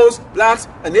Latinos, blacks,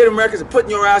 and Native Americans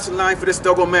putting your ass in line for this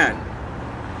doggone man?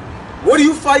 What are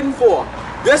you fighting for?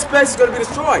 This place is going to be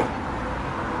destroyed.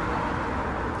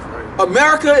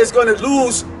 America is going to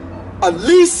lose at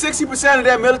least 60% of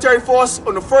their military force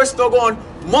on the first doggone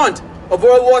month of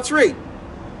World War III.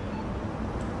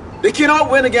 They cannot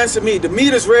win against the meat. The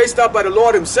meat is raised up by the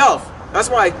Lord himself. That's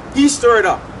why he stirred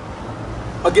up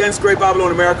against Great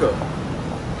Babylon America.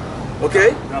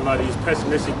 Okay? Got a lot of these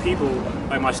pessimistic people,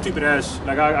 like my stupid ass,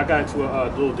 like I got into a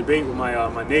little debate with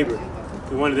my neighbor.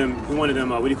 One of them, what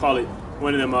do you call it?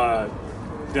 One of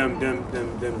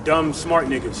them dumb smart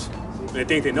niggas. They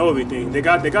think they know everything. They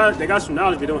got some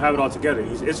knowledge. They don't have it all together.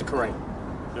 He's Issacharite.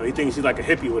 You know, he thinks he's like a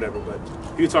hippie or whatever. But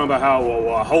he was talking about how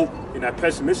well, I hope in that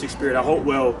pessimistic spirit. I hope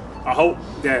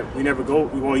that we never go.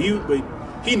 But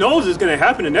he knows it's going to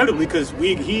happen inevitably because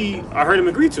I heard him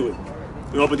agree to it.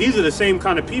 You know, but these are the same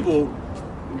kind of people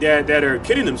that are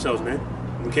kidding themselves, man.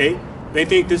 Okay, they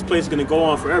think this place is going to go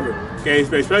on forever. Okay,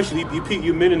 especially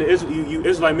you men you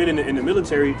Israelite men in the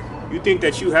military. You think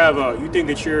that you're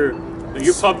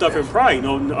puffed up in pride, you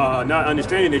know, not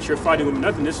understanding that you're fighting with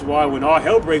nothing. This is why when all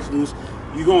hell breaks loose,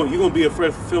 you're going to be afraid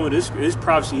of fulfilling this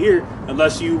prophecy here,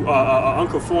 unless you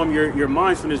unconform your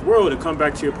minds from this world and come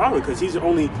back to your power, because he's the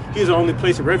only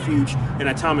place of refuge in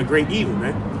a time of great evil,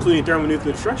 man, including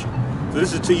thermonuclear destruction. So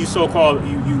this is to you so-called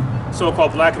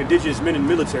black and indigenous men in the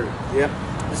military. Yeah.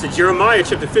 This is Jeremiah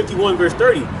chapter 51 verse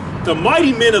 30. The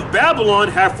mighty men of Babylon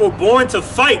have forborne to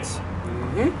fight.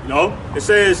 Mm-hmm. You know, it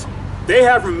says, they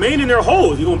have remained in their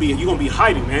holes. You're gonna be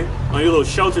hiding, man, on your little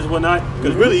shelters and whatnot.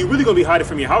 Because really, you're really gonna be hiding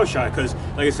from your house shot. Because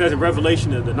like it says in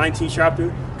Revelation, the 19th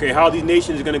chapter, okay, how these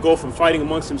nations are gonna go from fighting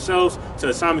amongst themselves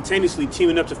to simultaneously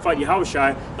teaming up to fight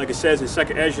Yahushua, like it says in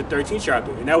 2nd Ezra 13th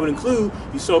chapter. And that would include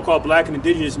you so-called black and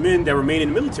indigenous men that remain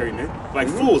in the military, man, like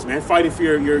fools, man, fighting for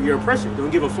your oppressor. They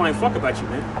don't give a flying fuck about you,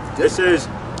 man. It says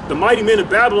the mighty men of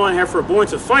Babylon have forborne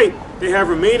to fight. They have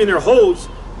remained in their holds.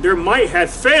 Their might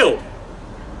had failed.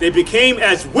 They became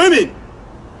as women.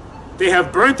 They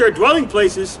have burnt their dwelling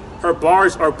places. Her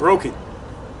bars are broken.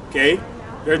 Okay?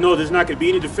 There's not going to be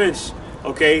any defense,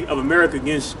 okay, of America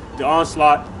against the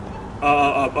onslaught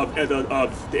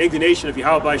of the indignation of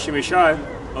Yahweh Shemeshai,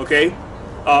 okay,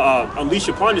 unleashed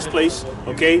upon this place,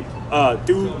 okay,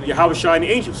 through Yahweh and the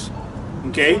angels.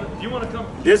 Okay?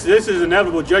 This is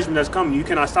inevitable judgment that's coming. You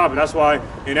cannot stop it. That's why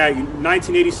in that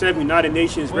 1987 United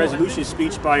Nations resolution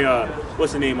speech by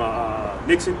what's the name?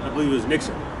 Nixon, I believe it was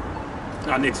Nixon.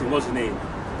 Not Nixon. What's his name?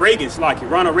 Reagan.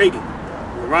 Ronald Reagan.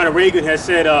 Ronald Reagan has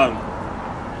said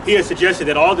he has suggested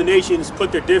that all the nations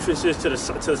put their differences to the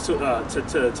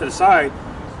side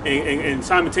and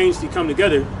simultaneously come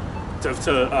together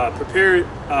to prepare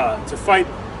to fight.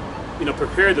 You know,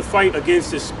 prepare the fight against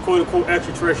this quote-unquote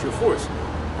extraterrestrial force.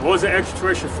 What was the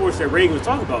extraterrestrial force that Reagan was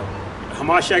talking about?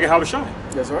 Hamashiach and Habashai.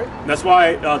 That's right. That's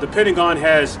why the Pentagon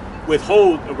has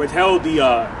withheld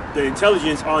the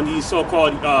intelligence on these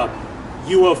so-called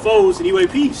UFOs and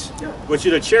UAPs, which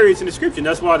are the chariots in the scripture. And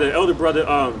that's why the elder brother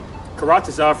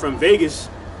Karatazar from Vegas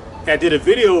did a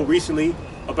video recently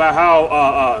about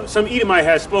how some Edomite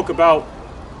has spoke about,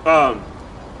 some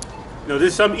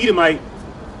Edomite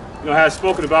has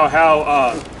spoken about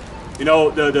how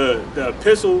the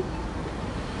epistle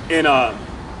in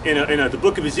the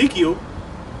book of Ezekiel,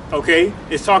 okay,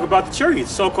 is talking about the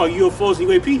chariots, so-called UFOs and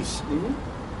UAPs.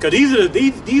 Because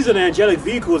these are the angelic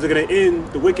vehicles that are going to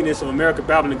end the wickedness of America,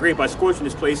 Babylon the Great, by scorching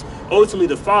this place. Ultimately,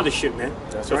 the fathership, man.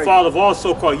 That's the father of all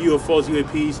so-called UFOs,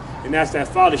 UAPs, and that's that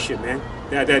fathership, man.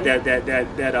 That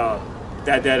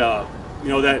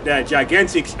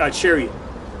gigantic chariot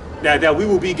that we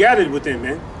will be gathered within,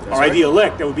 man. All right, the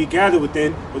elect that will be gathered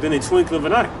within the twinkling of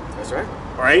an eye. That's right.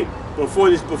 All right, before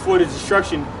the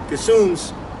destruction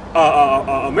consumes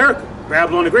America,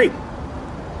 Babylon the Great.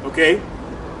 Okay,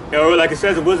 or like it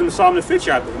says in Wisdom of Solomon, the 5th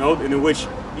chapter, in which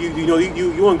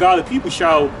you ungodly people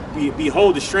shall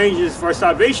behold the strangers for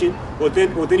salvation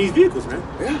within these vehicles, man.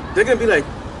 Yeah, they're gonna be like,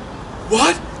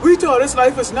 what? We thought this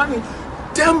life is nothing.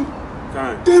 Them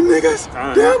niggas,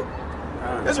 them.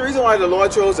 That's the reason why the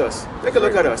Lord chose us. Take a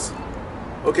look at us.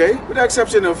 Okay, with the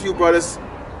exception of a few brothers,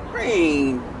 we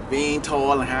ain't being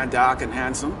tall and dark and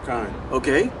handsome.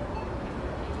 Okay.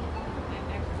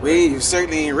 We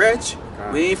certainly ain't rich.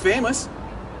 We ain't famous.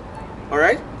 All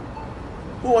right.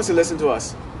 Who wants to listen to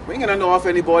us? We ain't gonna know off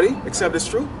anybody except it's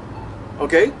true.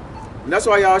 Okay. And that's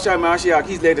why Yahushua Mashiach,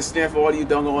 he's laid a snare for all you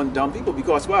dumb people.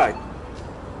 Because why?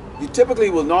 You typically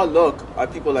will not look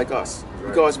at people like us. Right.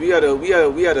 Because we are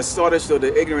the shortage of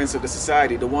the ignorance of the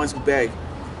society, the ones who beg,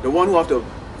 the one who have to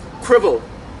crivel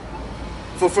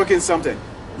for freaking something.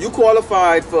 You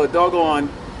qualified for a doggone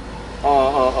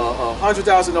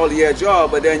 $100,000 a year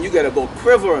job, but then you gotta go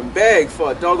crivel and beg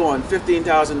for a doggone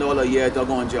 $15,000 a year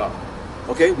doggone job.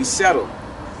 Okay, we settle,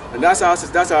 and that's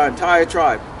our entire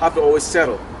tribe. Have to always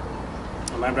settle.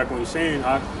 I'm right back when you're saying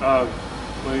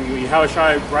when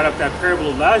Yahushua brought up that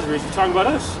parable of Lazarus, you're talking about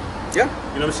us. Yeah.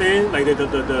 You know what I'm saying? Like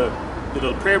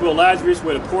the parable of Lazarus,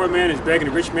 where the poor man is begging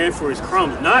the rich man for his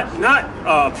crumbs, not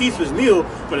a piece of his meal,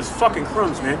 but his fucking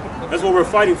crumbs, man. That's what we're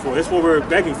fighting for. That's what we're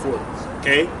begging for.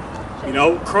 Okay, you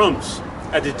know, crumbs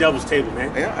at the devil's table,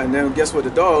 man. Yeah, and then guess what? The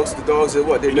dogs are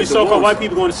what? You so-called white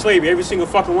people going to slavery. Every single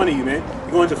fucking one of you, man.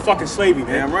 You're going to fucking slavery,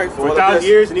 man. Damn right. For 1,000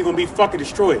 years, and you're gonna be fucking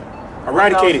destroyed,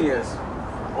 eradicated.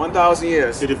 1,000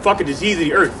 years. To the fucking disease of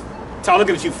the earth. Stop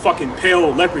looking at you fucking pale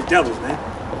leprous devils, man.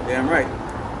 Damn right.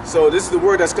 So this is the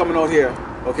word that's coming out here,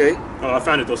 okay? Oh, I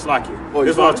found it though, Slakia.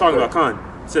 This is what I was talking about, Khan.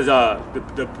 It says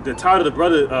the title of the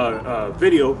brother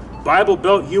video, Bible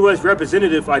Belt U.S.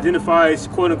 representative identifies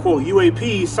quote-unquote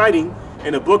UAP sighting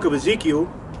in the book of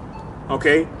Ezekiel.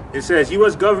 Okay, it says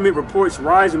U.S. government reports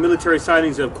rise in military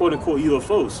sightings of quote-unquote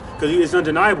UFOs, because it's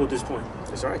undeniable at this point.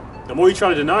 That's right. The more you try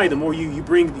to deny, the more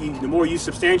the more you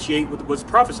substantiate what's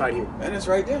prophesied here. And it's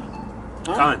right there.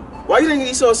 Huh? Khan. Why do you think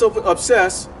he's so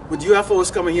obsessed with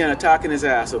UFOs coming here and attacking his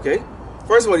ass, okay?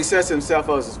 First of all, he says to himself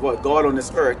as what? God on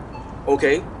this earth,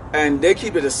 okay? And they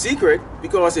keep it a secret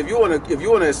because if you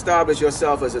wanna establish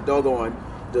yourself as a doggone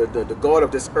the God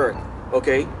of this earth,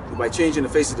 okay, by changing the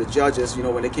face of the judges, you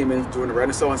know, when they came in during the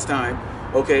Renaissance time,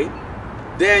 okay,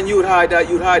 then you would hide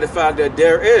the fact that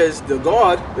there is the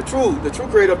God, the true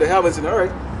creator of the heavens and the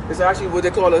earth, is actually what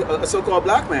they call a so-called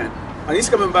black man. And he's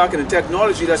coming back in a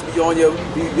technology that's beyond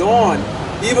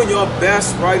even your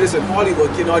best writers in Hollywood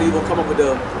cannot even come up with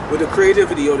the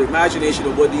creativity or the imagination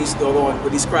of what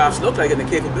these crafts look like and the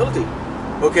capability.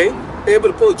 Okay, able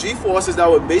to pull G-forces that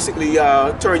would basically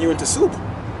turn you into soup.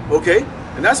 Okay,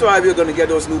 and that's why we're going to get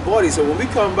those new bodies. So when we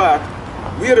come back,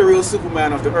 we are the real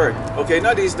Superman of the earth. Okay,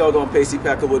 not these doggone pasty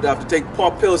pecker would have to take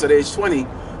pop pills at age 20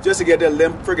 just to get their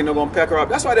limp friggin' doggone pecker up.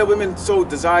 That's why the women so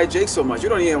desire Jake so much. You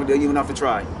don't even have to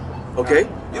try. Okay,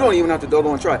 you don't even have to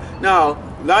doggone try. Now,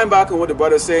 lying back on what the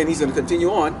brother's saying, he's going to continue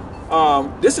on.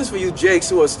 This is for you Jakes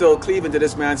who are still cleaving to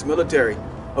this man's military.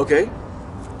 Okay,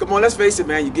 come on, let's face it,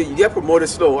 man. You get promoted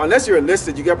slow. Unless you're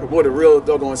enlisted, you get promoted real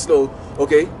doggone slow.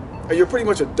 Okay, and you're pretty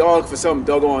much a dog for some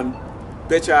doggone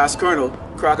bitch ass colonel,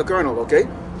 cracker colonel. Okay,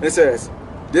 and it says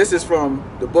this is from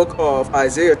the book of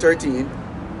Isaiah 13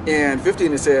 and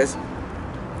 15. It says,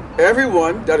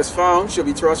 everyone that is found shall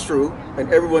be thrust through,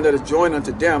 and everyone that is joined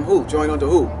unto them, who? Joined unto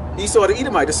who? Esau the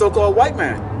Edomite, the so-called white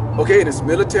man. Okay, in his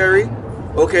military,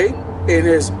 okay, in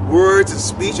his words and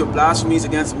speech of blasphemies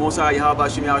against the Most High Yahweh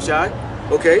Shem Yahushai,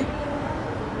 okay,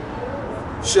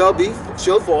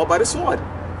 shall fall by the sword.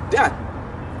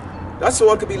 That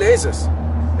sword could be lasers.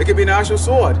 It could be an actual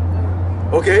sword.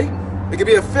 Okay? It could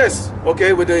be a fist,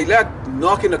 okay, with the elect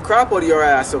knocking the crap out of your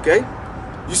ass, okay?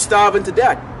 You starving to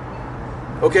death.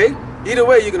 Okay? Either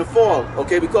way, you're going to fall.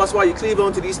 Okay? Because why? You cleave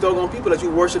on to these doggone people that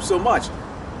you worship so much.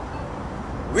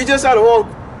 We just had a whole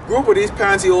group of these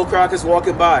pansy old crackers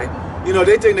walking by. You know,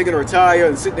 they think they're going to retire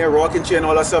and sit there rocking chair and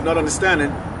all that stuff, not understanding.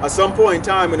 At some point in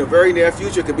time, in the very near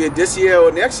future, could be this year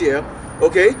or next year,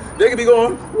 okay? They could be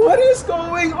going, what is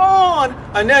going on?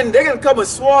 And then they're going to come and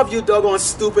swab you doggone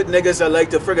stupid niggas that like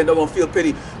to friggin' doggone feel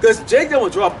pity. Because Jake, they will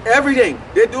drop everything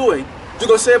they're doing to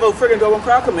go save a friggin' doggone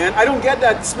cracker, man. I don't get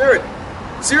that spirit.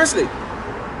 Seriously.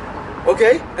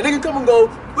 Okay? And they can come and go,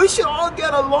 we should all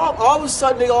get along. All of a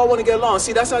sudden, they all want to get along.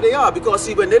 See, that's how they are. Because,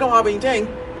 see, when they don't have anything,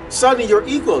 suddenly you're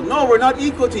equal. No, we're not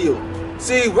equal to you.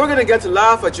 See, we're going to get to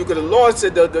laugh at you because the Lord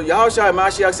said, the Yahushua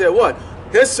Mashiach said what?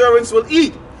 His servants will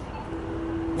eat.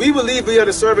 We believe we are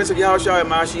the servants of Yahushua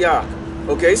Mashiach.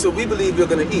 Okay, so we believe we're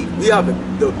going to eat. We have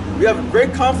a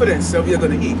great confidence that we are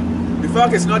going to eat. In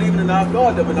fact, it's not even enough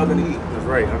God that we're not going to eat. That's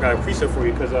right. I got a precept for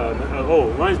you because,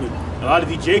 reminds me. a lot of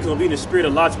these Jacobs will be in the spirit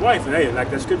of Lot's wife, and hey, like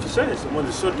that scripture says, one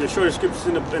of the shortest scriptures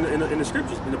in the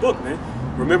scriptures in the book, man.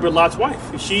 Remember Lot's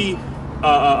wife. She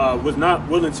was not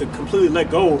willing to completely let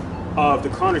go of the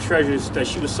carnal treasures that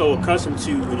she was so accustomed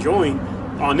to enjoying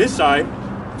on this side.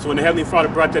 So when the Heavenly Father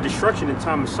brought that destruction in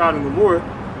time of Sodom and Gomorrah,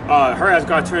 her ass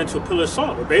got turned into a pillar of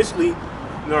salt. But basically,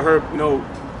 her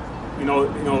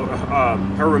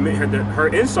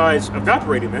insides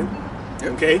evaporated, man.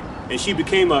 Yep. Okay, and she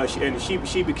became a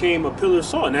pillar of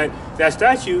salt. And that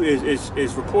statue is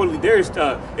reportedly there.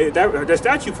 That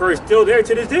statue of her is still there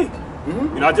to this day.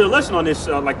 Mm-hmm. I did a lesson on this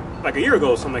like a year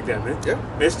ago or something like that, man. Yeah.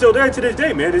 It's still there to this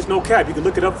day, man. There's no cap. You can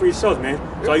look it up for yourself, man.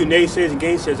 It's all you naysayers and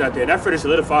gainsayers out there. And that further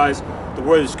solidifies the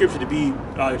word of the scripture to be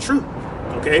true.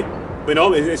 Okay? But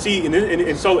and see,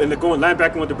 and so going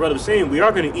back on what the brother was saying, we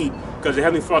are going to eat because the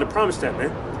Heavenly Father promised that,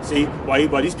 man. See,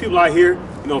 while these people out here,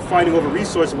 fighting over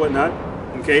resources and whatnot,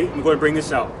 okay, I'm going to bring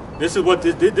this out. This is what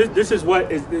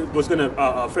was going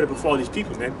to further befall these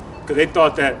people, man. Because they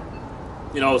thought that,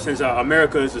 since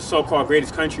America is the so-called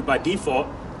greatest country by default,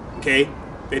 okay,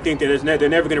 they think that they're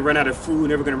never going to run out of food,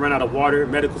 never going to run out of water,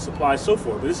 medical supplies, so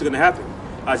forth. But this is going to happen.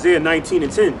 Isaiah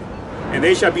 19:10. And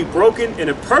they shall be broken in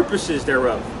the purposes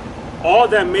thereof. All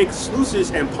that make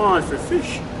sluices and ponds for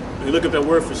fish. When you look up that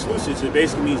word for sluices, it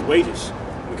basically means wages.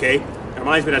 Okay? It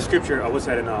reminds me of that scripture, what's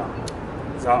that in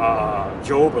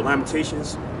Job or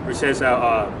Lamentations, where it says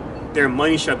their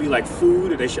money shall be like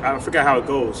food. I forgot how it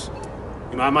goes.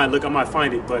 I might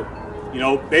find it, but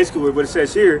basically what it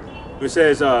says here, it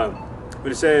says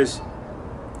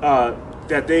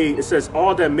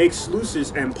all that make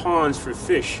sluices and ponds for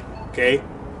fish. Okay,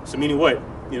 so meaning what?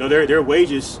 Their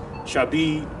wages shall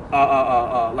be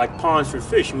like ponds for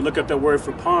fish. When we look up that word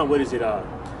for pond, what is it?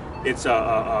 It's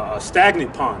a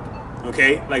stagnant pond.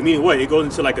 Okay, like meaning what? It goes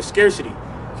into like a scarcity.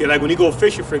 Okay, like when you go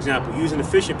fishing, for example, using the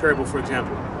fishing parable, for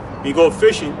example. When you go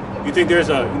fishing, you think there's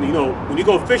when you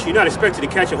go fishing, you're not expected to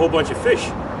catch a whole bunch of fish.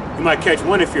 You might catch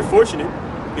one if you're fortunate.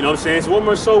 You know what I'm saying? So what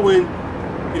more so when,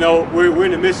 we're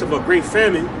in the midst of a great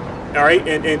famine, all right,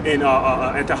 and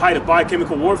at the height of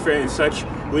biochemical warfare and such,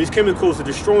 where these chemicals are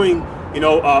destroying,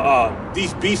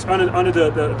 these beasts under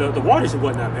the waters and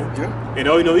whatnot, man.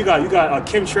 Yeah. You got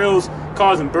chemtrails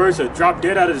causing birds to drop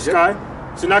dead out of the sky.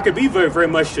 So not going to be very, very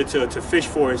much to fish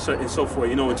for and so forth,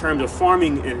 in terms of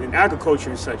farming and agriculture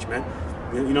and such, man.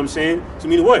 You know what I'm saying? So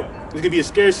meaning what? There's going to be a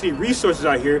scarcity of resources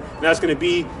out here, and that's going to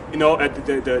be,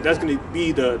 that's going to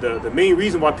be the main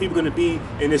reason why people are going to be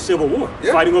in this civil war,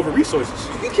 fighting over resources.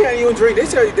 You can't even drink.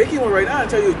 They came on right now and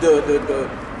tell you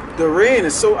the rain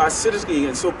is so acidic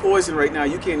and so poison right now.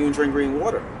 You can't even drink green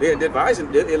water. They're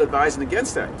advising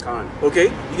against that.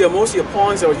 Okay, you got most of your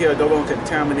ponds out here that are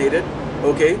contaminated.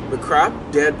 Okay, with crap,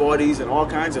 dead bodies, and all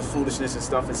kinds of foolishness and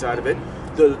stuff inside of it.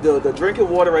 The drinking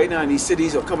water right now in these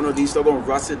cities are coming on these doggone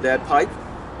rusted dead pipe.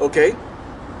 Okay,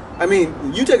 I mean,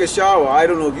 you take a shower. I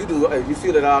don't know if you do. If you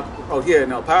feel it out here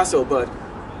in El Paso, but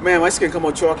man, my skin come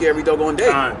out chalky every doggone day.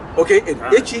 Okay, and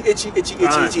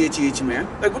itchy, man.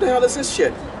 Like, what the hell is this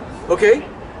shit? Okay,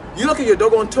 you look at your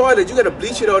doggone toilet. You got to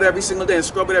bleach it out every single day and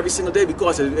scrub it every single day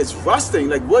because it's rusting.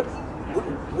 Like, what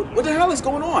the hell is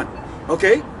going on?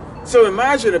 Okay. So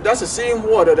imagine if that's the same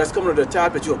water that's coming to the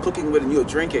tap that you're cooking with and you're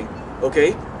drinking,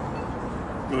 okay?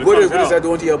 What is that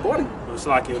doing to your body? It's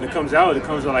like when it comes out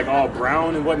like all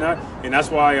brown and whatnot. And that's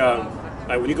why,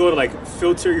 like when you go to like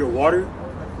filter your water,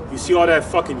 you see all that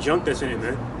fucking junk that's in it,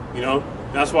 man.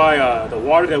 That's why the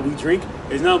water that we drink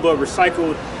is nothing but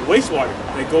recycled wastewater.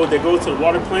 They go to the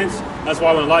water plants. That's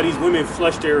why when a lot of these women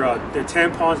flush their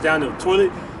tampons down the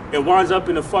toilet, it winds up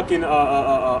in the fucking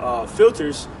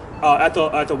filters. At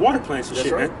the water plants and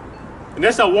shit, right, man. And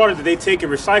that's not water that they take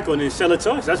and recycle and then sell it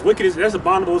to us. That's wicked. That's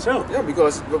abominable as hell. Yeah,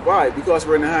 why? Because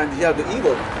we're in the hand. You have the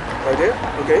evil right there.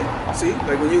 Okay. See,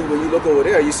 like when you look over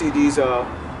there, you see these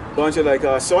bunch of like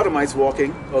sodomites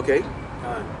walking. Okay.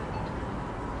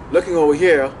 Looking over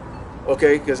here.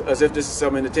 Okay, because as if this is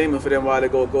some entertainment for them while they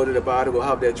go to the bar to go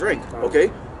have their drink.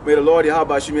 Okay. May the Lord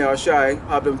Yahweh Shemi Shai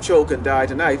have them choke and die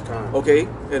tonight, okay,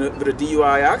 with a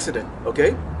DUI accident,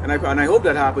 okay? And I hope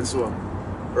that happens to them,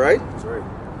 right? That's right.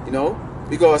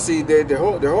 Because see, they're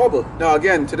horrible. Now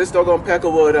again, to this doggone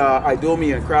Peckerwood,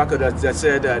 Idumean cracker that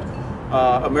said that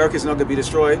America's not going to be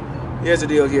destroyed. Here's the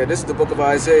deal here. This is the book of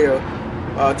Isaiah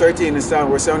 13 and 7,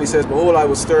 where 70 says, "Behold, I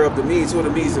will stir up the Medes." Who are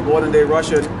the Medes? The modern day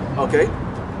Russian, okay?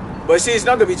 But see, it's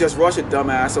not going to be just Russia,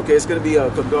 dumbass, okay? It's going to be a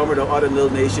conglomerate of other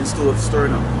little nations too,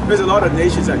 stirring up. There's a lot of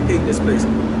nations that hate this place.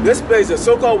 This place, the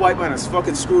so-called white man has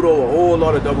fucking screwed over a whole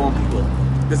lot of doggone people.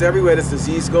 Because everywhere this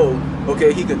disease goes,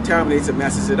 okay, he contaminates and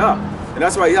messes it up. And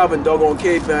that's why you're having doggone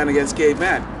caveman against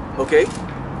caveman, okay?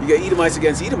 You get Edomites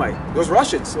against Edomite. Those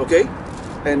Russians, okay?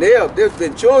 And they've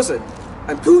been chosen.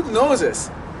 And Putin knows this.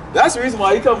 That's the reason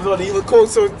why he comes on and he will quote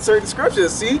certain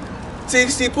scriptures. See,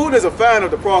 Putin is a fan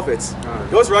of the prophets.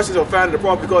 Those Russians are a fan of the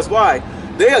prophet because why?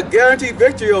 They are guaranteed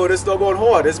victory over this doggone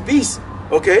horde, this beast,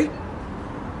 okay?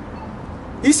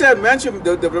 He said,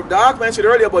 the ark mentioned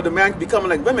earlier about the man becoming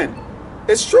like women.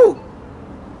 It's true.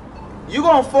 You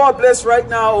gonna fall blessed right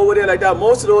now over there like that.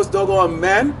 Most of those doggone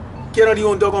men cannot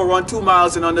even doggone run 2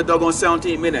 miles in under doggone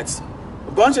 17 minutes.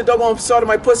 A bunch of doggone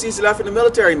sodomite pussies left in the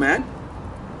military, man.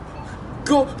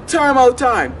 Go time out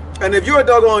time. And if you're a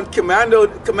doggone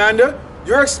commander,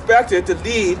 you're expected to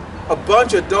lead a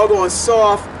bunch of doggone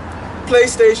soft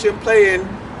PlayStation playing,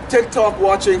 TikTok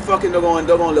watching, fucking doggone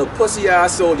little pussy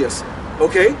ass soldiers.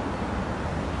 Okay?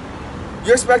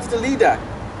 You're expected to lead that.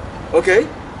 Okay?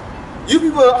 You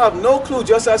people have no clue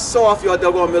just how soft your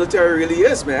doggone military really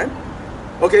is, man.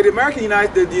 Okay, the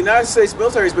United States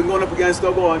military has been going up against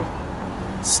doggone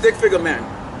stick figure men.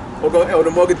 Or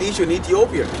the Mogadishu in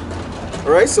Ethiopia.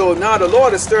 Alright, so now the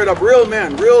Lord has stirred up real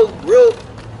men, real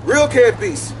cave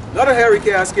beasts, not a hairy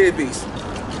ass cave beast.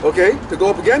 Okay, to go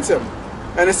up against him.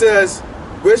 And it says,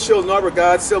 which shall not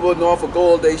regard silver nor for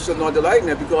gold, they shall not delight in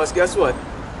it, because guess what?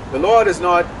 The Lord is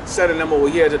not sending them over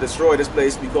here to destroy this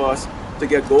place because to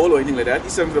get gold or anything like that.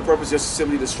 He's sending them for the purpose just to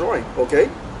simply destroy. Okay?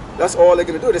 That's all they're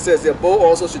going to do. It says their bow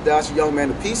also should dash a young man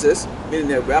to pieces, meaning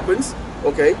their weapons.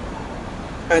 Okay?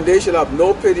 And they shall have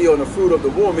no pity on the fruit of the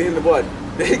womb, meaning the what?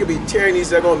 They could be tearing these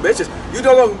doggone bitches. You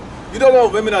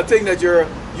doggone women are thinking that you're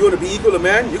going to be equal to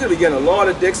men. You're going to be getting a lot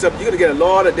of dicks up. You're going to get a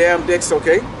lot of damn dicks,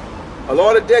 okay? A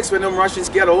lot of dicks when them Russians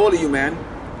get a hold of you, man.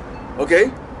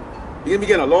 Okay? You're going to be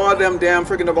getting a lot of them damn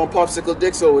freaking doggone popsicle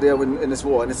dicks over there in this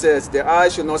war. And it says, their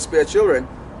eyes shall not spare children.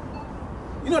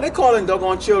 You know, they calling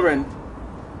doggone children,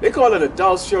 they calling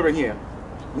adults children here.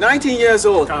 19 years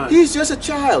old. He's just a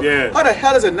child. Yeah. How the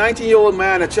hell is a 19-year-old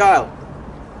man a child?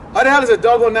 How the hell is a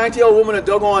doggone 19-year-old woman a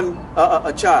doggone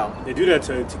a child? They do that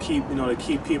to keep, to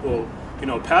keep people,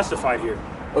 pacified here.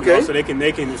 Okay. So they can,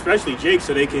 especially Jake,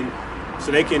 so they can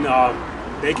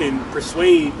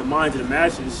persuade the minds of the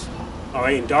masses, all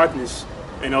right, in darkness,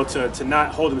 to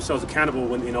not hold themselves accountable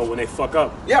when when they fuck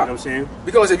up. Yeah. You know what I'm saying?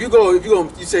 Because if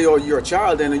you say, oh, you're a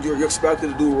child, then you're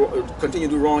expected to continue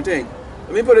to do the wrong thing.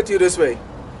 Let me put it to you this way.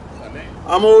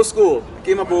 I'm old school. I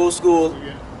came up old school.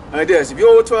 Like this. If you're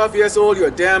over 12 years old, you're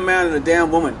a damn man and a damn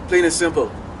woman. Plain and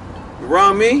simple.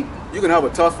 Around me, you can have a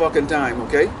tough fucking time,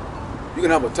 okay? You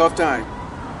can have a tough time.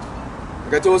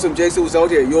 Like I told some Jason who's out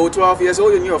here, you're over 12 years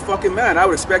old and you're a fucking man. I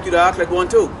would expect you to act like one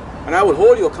too. And I would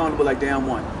hold you accountable like damn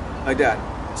one. Like that.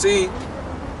 See?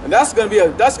 And that's gonna be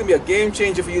a game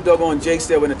changer for you doggone Jakes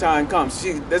there when the time comes.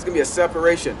 See, there's gonna be a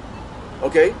separation.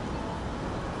 Okay?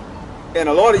 And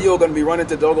a lot of you are gonna be running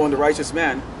to doggone the righteous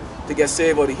man to get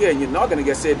saved out of here, and you're not gonna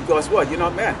get saved because what? You're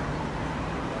not man.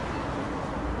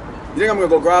 You think I'm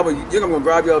gonna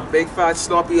grab your big fat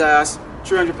sloppy ass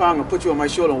 300 pound and put you on my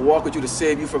shoulder and walk with you to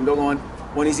save you from doggone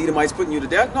one of these Edomites putting you to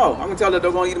death? No, I'm gonna tell the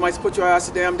doggone Edomites to put your ass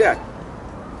to damn death.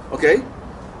 Okay?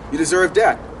 You deserve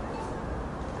that.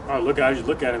 I just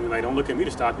look at him and like, don't look at me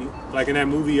to stop you. Like in that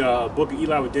movie, Book of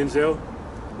Eli with Denzel,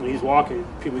 when he's walking,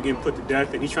 people are getting put to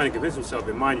death, and he's trying to convince himself,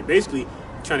 and mind you, basically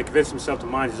trying to convince himself to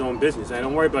mind his own business. And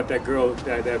don't worry about that girl,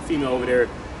 that female over there,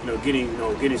 getting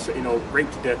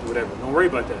raped to death or whatever. Don't worry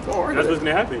about that. That's what's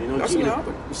gonna happen. That's gonna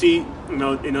happen. You see,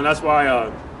 that's why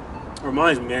it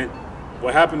reminds me, man.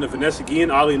 What happened to Vanessa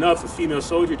Guillen, oddly enough, a female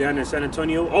soldier down there in San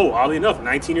Antonio, oddly enough,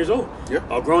 19 years old.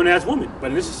 Yep. A grown-ass woman. But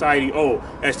in this society,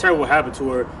 that's terrible what happened to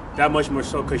her, that much more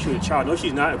so because she was a child. No,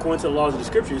 she's not. According to the laws of the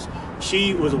scriptures,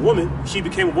 she was a woman. She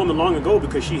became a woman long ago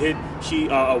because she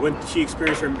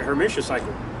experienced her menstrual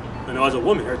cycle. As a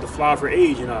woman, the flower of her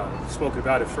age, and spoke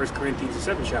about it 1 Corinthians,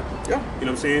 the 7th chapter. Yeah. You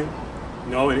know what I'm saying?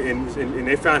 And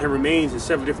they found her remains in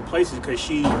several different places because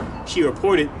she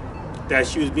reported that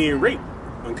she was being raped.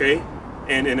 Okay?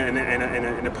 And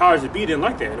the powers that be didn't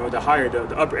like that.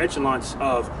 The upper echelons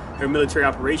of her military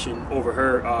operation over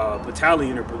her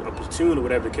battalion or platoon or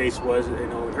whatever the case was,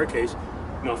 in her case,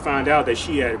 found out that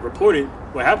she had reported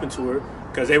what happened to her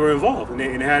because they were involved and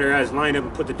they had her ass lined up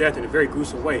and put to death in a very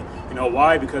gruesome way.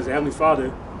 Why? Because the Heavenly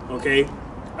Father,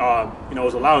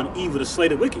 was allowing evil to slay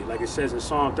the wicked, like it says in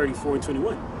Psalm 34 and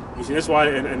 21. You see, that's why,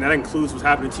 and that includes what's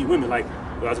happening to you women. Like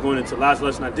I was going into the last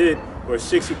lesson I did, where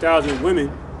 60,000 women.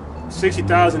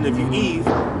 60,000 of you Eve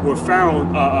were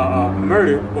found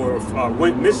murdered or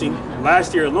went missing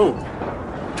last year alone.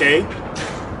 Okay?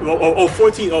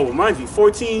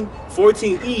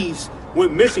 14 Eves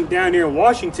went missing down there in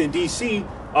Washington, D.C.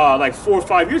 Like 4 or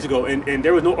 5 years ago, and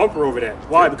there was no uproar over that.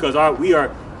 Why? Because we are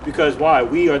Because why?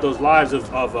 We are those lives of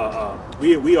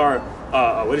we are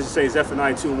what does it say?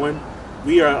 Zephaniah 2:1.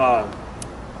 We are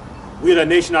the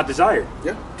nation not desired.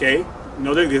 Yeah. Okay. You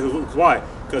know why?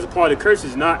 Because a part of the curse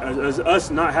is not us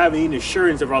not having any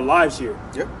assurance of our lives here.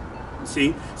 Yeah.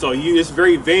 See, so it's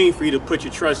very vain for you to put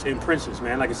your trust in princes,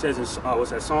 man. Like it says in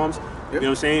what's that, Psalms? Yep. You know what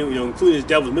I'm saying? You know, including this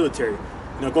devil's military.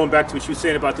 You know, going back to what you were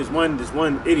saying about this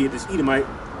one idiot, this Edomite,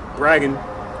 bragging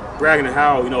on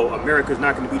how, you know, America's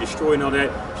not going to be destroyed and all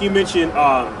that. He mentioned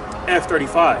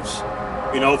F-35s.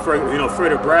 You know,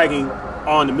 further bragging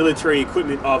on the military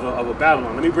equipment of a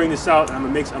Babylon. Let me bring this out, and I'm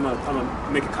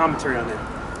gonna make a commentary on that.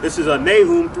 This is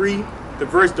Nahum 3. The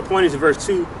point is in verse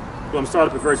 2. Well, I'm starting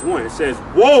up at verse 1. It says,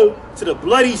 "Woe to the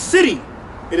bloody city!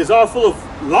 It is all full of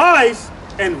lies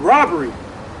and robbery.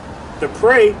 The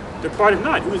prey departed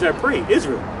not." Who is that prey?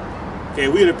 Israel. Okay,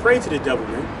 we are to pray to the devil,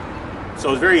 man.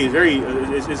 So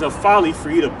it's a folly for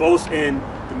you to boast in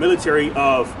the military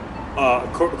of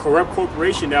corrupt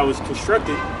corporation that was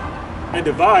constructed and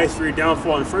devised for your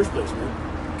downfall in the first place, man.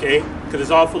 Okay, because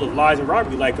it's all full of lies and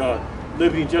robbery, like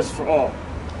liberty and justice for all.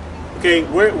 Okay,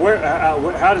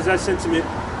 how does that sentiment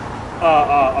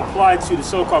apply to the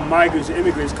so-called migrants and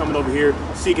immigrants coming over here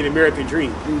seeking an American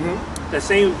dream? Mm-hmm. That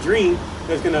same dream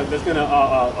that's gonna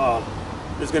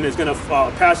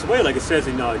pass away, like it says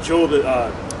in Joel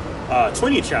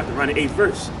 20th chapter, around the 8th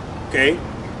verse. Okay,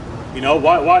 you know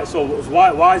why? So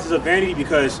why is this a vanity?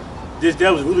 Because this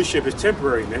devil's rulership is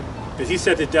temporary, man. Because he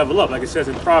set the devil up, like it says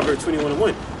in Proverbs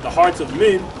 21:1. The hearts of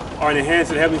men are in the hands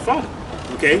of the Heavenly Father.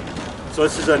 Okay, so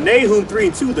this is Nahum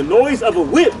 3:2. The noise of a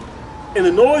whip, and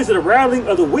the noise of the rattling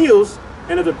of the wheels,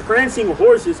 and of the prancing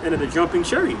horses, and of the jumping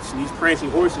chariots. And these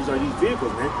prancing horses are these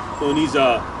vehicles, man. So these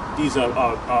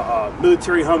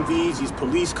military Humvees, these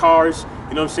police cars.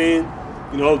 You know what I'm saying?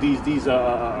 You know these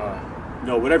you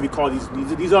know, whatever you call these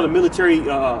are the military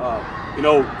you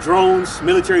know, drones,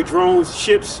 military drones,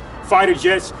 ships, fighter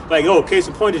jets. Like, case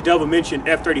in point, the devil mentioned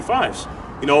F-35s.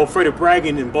 You know, further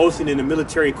bragging and boasting in the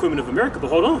military equipment of America. But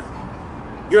hold on,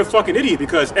 you're a fucking idiot,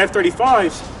 because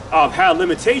F-35s had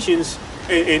limitations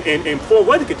in poor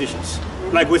weather conditions,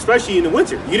 like especially in the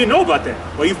winter. You didn't know about that.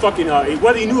 Well, you fucking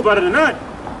whether you knew about it or not,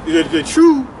 the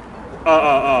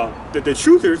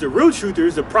truthers, the real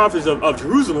truthers, the prophets of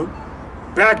Jerusalem,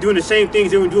 back doing the same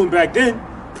things they were doing back then,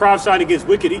 prophesying against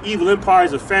wicked, evil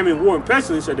empires of famine, war, and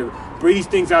pestilence, had to bring these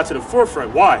things out to the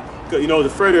forefront. Why? Because, you know, to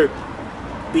further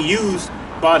be used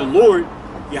by the Lord,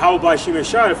 Yahweh by Shem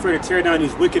Yeshua, to further tear down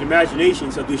these wicked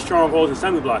imaginations of these strongholds and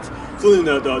assembly blocks, including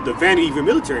the vanity of your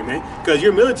military, man. Because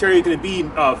your military is going to be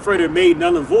further made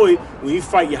null and void when you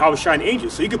fight Yahweh Shine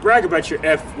Angels. So you could brag about your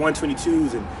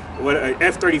F-122s and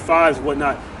F-35s and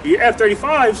whatnot. Your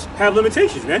F-35s have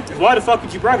limitations, man. Why the fuck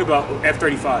would you brag about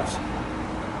F-35s?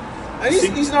 And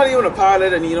he's not even a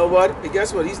pilot, and you know what? And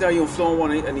guess what? He's not even flown one,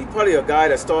 and he's probably a guy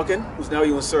that's talking who's now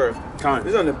even served.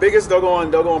 He's on the biggest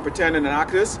doggone pretending and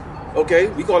actors. Okay,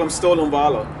 we call them stolen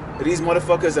valor. But these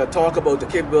motherfuckers that talk about the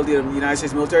capability of the United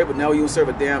States military, but now you don't serve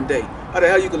a damn day. How the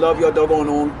hell you can love your doggone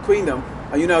own queendom,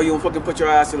 and you don't fucking put your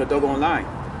ass in a doggone line?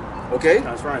 Okay?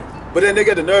 That's right. But then they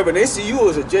get the nerve, and they see you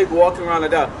as a Jake walking around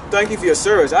like that. Thank you for your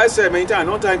service. I said many times,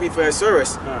 don't thank me for your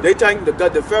service. They thank the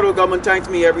federal government thanks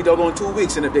me every doggone 2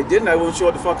 weeks, and if they didn't, I wouldn't show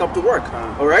up the fuck up to work.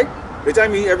 All right? They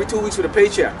thank me every 2 weeks for the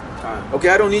paycheck. Okay,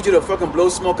 I don't need you to fucking blow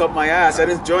smoke up my ass. I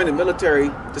didn't join the military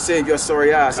to save your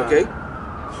sorry ass. Okay?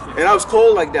 And I was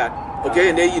cold like that. Okay,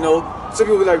 and they, you know, some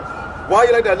people be like, why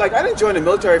you like that? Like, I didn't join the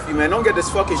military for you, man. Don't get this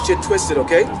fucking shit twisted.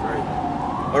 Okay? That's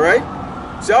right. All right?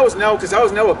 So I was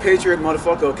never a patriot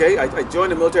motherfucker, okay? I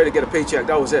joined the military to get a paycheck.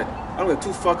 That was it. I don't give a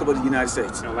two fuck about the United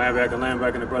States. And land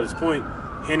back in the brother's point,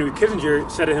 Henry Kissinger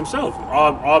said it himself.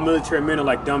 All military men are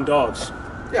like dumb dogs.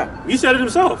 Yeah. He said it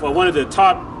himself. One of the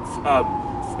top,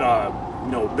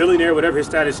 you know, billionaire, whatever his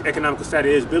status, economical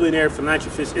status is, billionaire,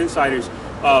 philanthropist, insiders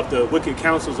of the wicked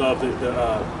councils of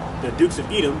the Dukes of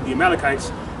Edom, the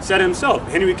Amalekites, said it himself.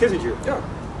 Henry Kissinger. Yeah.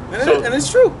 And it's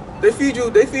true. They feed you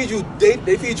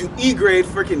E-grade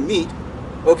freaking meat,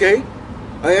 okay?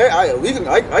 We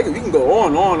can go on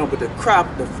and on with the crap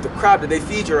that they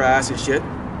feed your ass and shit.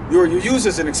 You're used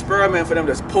as an experiment for them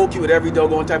to poke you with every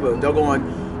doggone type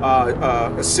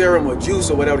of serum or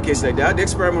juice or whatever the case like that. They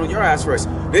experiment on your ass first.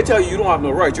 They tell you don't have no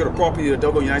rights. You're the property of the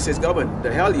doggone United States government.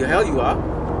 The hell you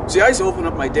are. See, I used to open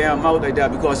up my damn mouth like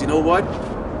that because you know what?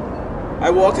 I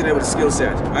walked in there with a skill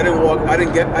set. I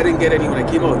didn't get any when I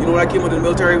came out. You know what I came out in the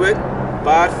military with?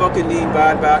 Bad fucking knee,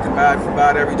 bad back, and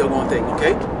bad every doggone thing.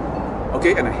 Okay,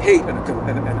 okay, and a hate and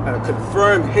a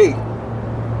confirmed hate.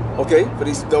 Okay, for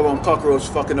these doggone cockroach,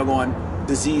 fucking doggone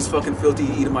disease, fucking filthy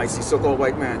Edomites, these so-called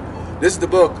white man. This is the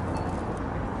book.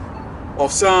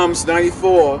 of Psalms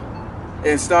 94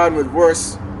 and starting with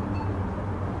verse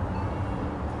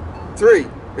 3.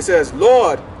 It says,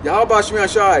 Lord, Yahweh Shemi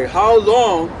Ashai, how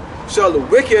long shall the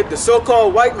wicked, the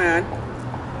so-called white man,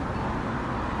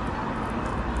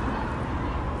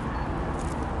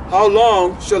 how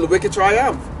long shall the wicked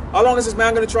triumph? How long is this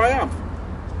man going to triumph?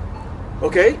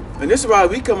 Okay? And this is why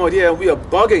we come out here and we are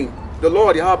bugging the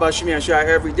Lord, Yahweh Shemi Ashai,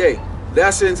 every day.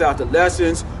 Lessons after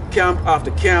lessons, camp after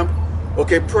camp,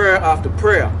 okay, prayer after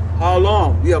prayer. How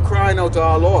long? We are crying out to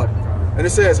our Lord. And it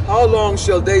says, how long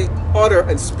shall they utter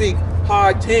and speak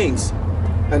hard things?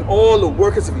 And all the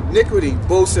workers of iniquity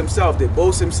boast themselves. They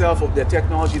boast themselves of their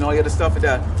technology and all the other stuff like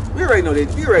that. We already know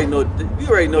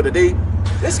that they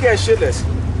scared shitless.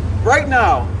 Right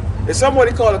now, if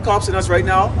somebody called the cops on us right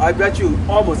now, I bet you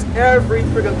almost every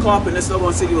freaking cop in this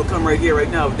little city will come right here right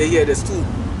now if they hear there's two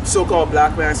so-called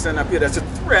black men standing up here. That's a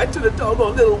threat to the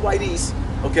doggone little whiteys.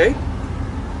 Okay?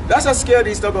 That's how scared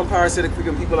these doggone parasitic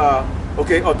freaking people are,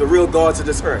 okay, of the real gods of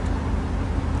this earth.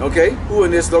 Okay? Who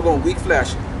in this doggone weak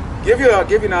flesh. Give you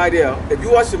an idea. If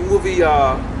you watch the movie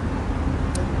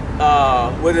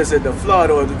what is it, The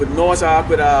Flood, or with Noah's Ark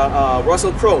with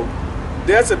Russell Crowe,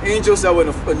 there's some angels that were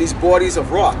in these bodies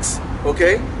of rocks,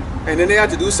 okay? And then they had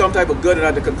to do some type of good, and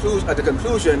at the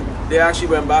conclusion, they actually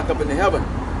went back up into heaven.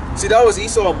 See, that was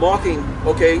Esau mocking,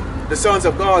 okay, the sons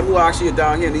of God who are actually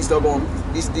down here in these little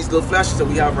fleshes that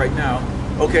we have right now,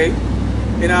 okay?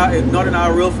 Not in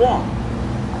our real form.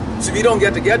 So we don't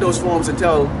get those forms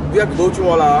until we have to go through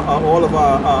all of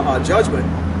our judgment,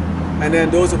 and then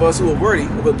those of us who are worthy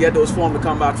will get those forms to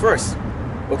come back first.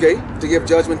 Okay, to give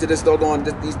judgment to this doggone,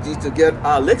 to get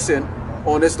our licks in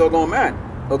on this doggone man.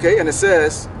 Okay, and it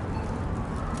says,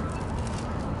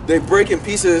 they break in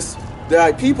pieces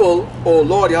thy people, O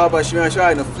Lord Yahweh Shemi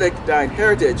Ashai, and afflict thine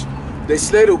heritage. They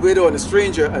slay the widow and the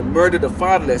stranger and murder the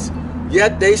fatherless.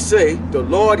 Yet they say, the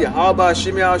Lord Yahweh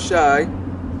Shemi Ashai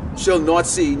shall not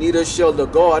see, neither shall the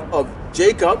God of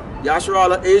Jacob,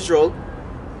 Yasharallah, Israel,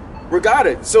 regard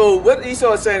it. So what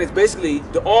Esau is saying is basically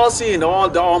the all-seeing, the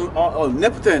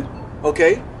omnipotent,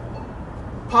 okay,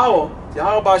 power,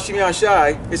 Yahweh Shemi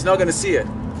Ashai, is not going to see it.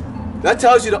 That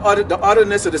tells you the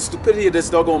utterness of the stupidity of this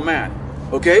doggone man,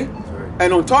 okay?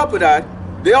 And on top of that,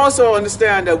 they also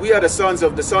understand that we are the sons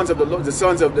of the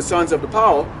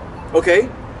power, okay?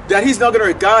 That he's not going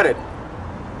to regard it.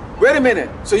 Wait a minute.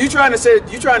 So you're trying to say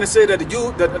that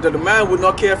the man would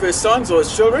not care for his sons or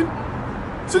his children?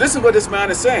 So this is what this man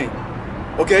is saying,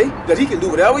 okay? That he can do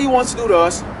whatever he wants to do to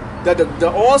us, that the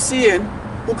all-seeing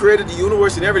who created the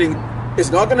universe and everything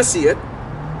is not going to see it,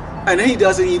 and he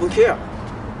doesn't even care.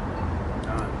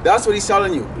 That's what he's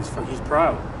telling you. He's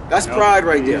proud. That's pride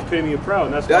right there. He's epitome of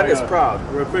proud. And that is proud.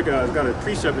 Real quick, I've got a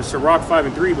precept in Sirach 5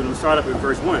 and 3, but it'll start up in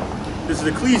verse 1. This is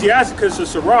Ecclesiasticus of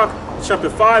Sirach, chapter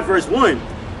 5, verse 1.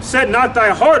 Set not thy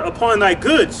heart upon thy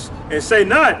goods, and say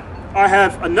not, I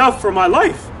have enough for my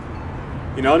life.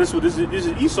 You know, this is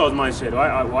Esau's mindset.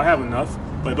 I have enough,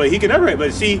 but he can never.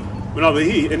 But see,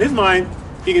 in his mind,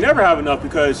 he can never have enough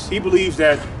because he believes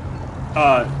that,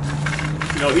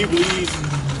 no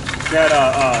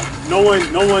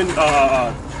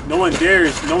one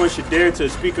should dare to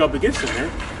speak up against him, man.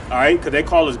 All right, because they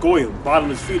call us goyim,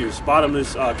 bottomless feeders,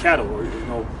 bottomless cattle, or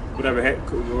whatever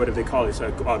they call it,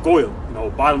 goyim,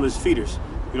 bottomless feeders.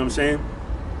 You know what I'm saying?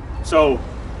 So,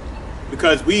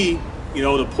 because we,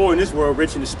 the poor in this world,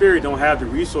 rich in the spirit, don't have the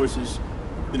resources,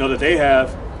 that they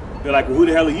have. They're like, well, who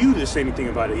the hell are you to say anything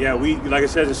about it? Yeah, we, like it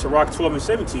says in Sirach 12 and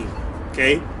 17.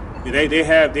 Okay, they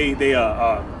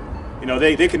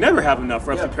can never have enough.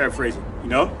 Roughly paraphrasing,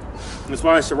 That's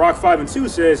why in Sirach 5 and 2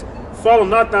 says, follow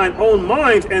not thine own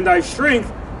mind and thy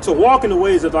strength to walk in the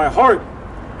ways of thy heart,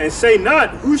 and say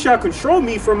not, who shall control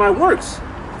me from my works?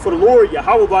 For the Lord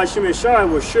Yahweh by Shemi Ashai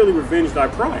will surely revenge thy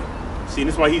pride. See,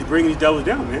 that's why he's bringing these devils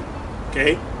down, man.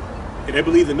 Okay, and they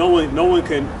believe that no one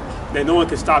can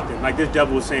stop them. Like this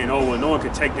devil was saying, oh well, no one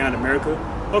can take down America.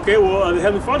 Okay, well, the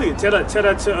Heavenly Father, tell that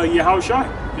to Yahweh Shai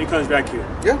when he comes back here.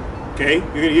 Yeah. Okay,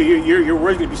 your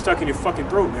words gonna be stuck in your fucking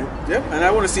throat, man. Yep. And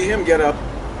I want to see him get up,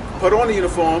 put on the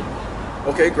uniform,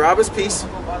 okay, grab his piece,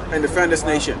 and defend this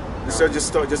nation instead of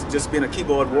just being a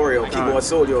keyboard warrior, or keyboard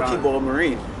soldier, or keyboard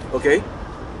marine. Okay.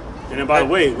 And then, by the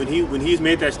way, when he's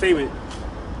made that statement,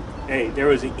 hey, there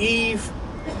was an Eve,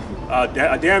 a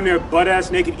damn near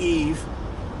butt-ass naked Eve,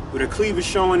 with her cleavage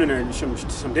showing and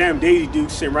some damn Daisy Duke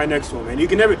sitting right next to him, man. You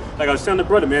can never, like I was telling the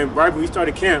brother, man, right before we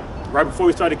started camp,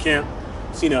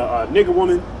 seen a nigger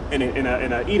woman and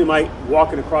a Edomite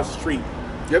walking across the street.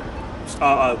 Yep.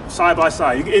 Side by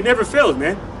side. It never fails,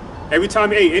 man. Every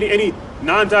time, any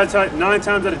 9 times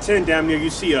out of 10, damn near, you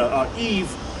see a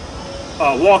Eve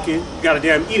walking, you got a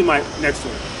damn Edomite next to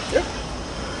him. Yeah.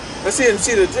 And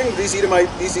see the thing, these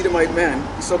Edomite men,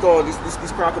 these so-called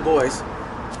these cracker boys,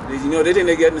 they think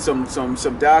they're getting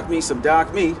some dark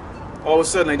meat. All of a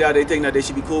sudden like that, they think that they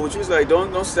should be cool with you. It's like,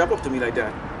 don't step up to me like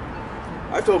that.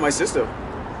 I told my sister,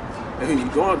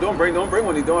 don't bring a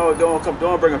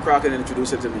cracker and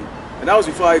introduce it to me. And that was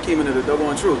before I came into the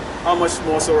doggone truth. How much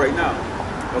more so right now?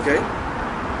 Okay?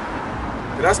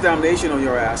 But that's damnation on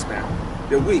your ass, man.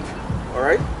 They're weak, all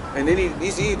right? And then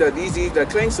these Eve that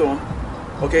clings to them,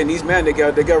 okay, and these men, they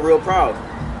get real proud.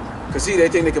 Cause see, they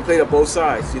think they can play to both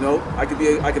sides, I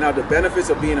can have the benefits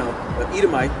of being an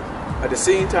Edomite at the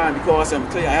same time because I'm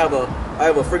clean. I have a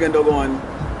friggin' doggone,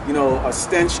 a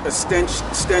stench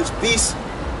beast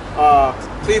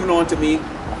cleaving onto me,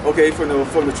 okay, from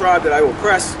the tribe that I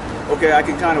oppress. Okay, I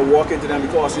can kind of walk into them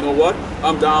because you know what?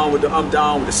 I'm down with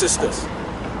the sisters.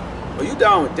 Are you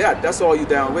down with that? That's all you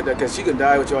down with that, because she can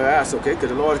die with your ass, okay? Because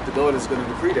the Lord is going to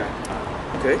decree that.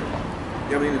 Okay?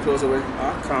 You have anything to close away?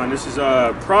 This is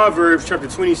Proverbs chapter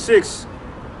 26,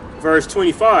 verse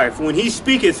 25. When he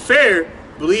speaketh fair,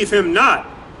 believe him not,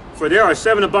 for there are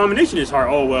 7 abominations in his heart.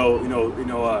 Oh well,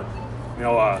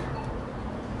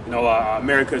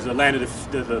 America's the land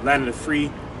of the land of the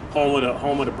free,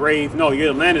 home of the brave. No,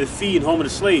 you're the land of the free and home of the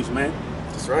slaves, man.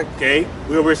 That's right. Okay,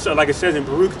 we're like it says in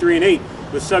Baruch 3:8,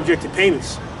 we're subject to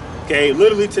payments. Okay,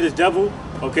 literally to this devil.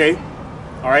 Okay,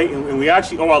 all right, and we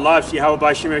actually owe our lives to Yahweh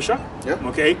by Shem Shah. Yep.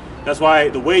 Okay, that's why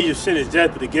the wage of sin is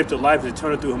death, but the gift of life is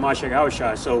eternal through Hamashiach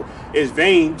Yahushua. So it's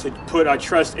vain to put our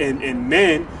trust in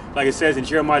men, like it says in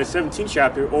Jeremiah 17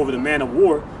 chapter, over the man of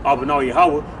war, Abunah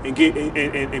Yahweh,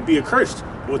 and be accursed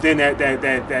within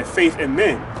that faith in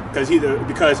men, because it's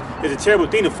a terrible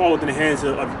thing to fall within the hands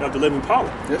of the living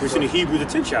power. Yes, we're in Hebrews the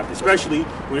 10th chapter, especially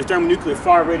when there's thermonuclear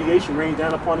fire radiation raining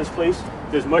down upon this place.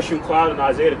 There's mushroom cloud in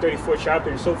Isaiah the 34th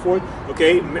chapter and so forth.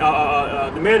 Okay,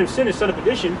 the man of sin and son of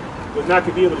perdition was not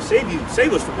going to be able to save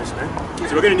us from this, man.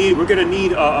 So we're gonna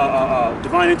need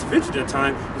divine intervention at that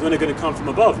time. It's only going to come from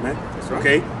above, man. That's right.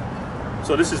 Okay.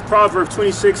 So this is Proverbs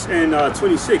 26 and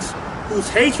 26. Whose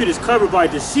hatred is covered by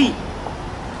deceit,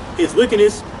 his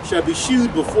wickedness shall be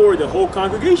shewed before the whole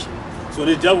congregation. So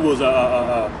this devil was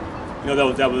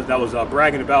that was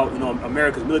bragging about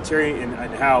America's military and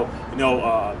how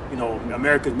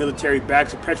America's military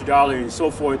backs a petrodollar and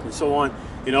so forth and so on.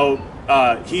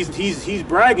 He's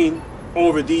bragging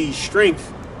over the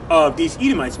strength of these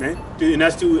Edomites, man, and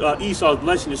that's through Esau's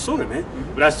blessing the sword, man.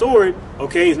 But that sword,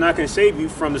 okay, is not going to save you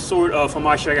from the sword of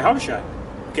Hamashiach Yahushua,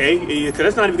 okay? Because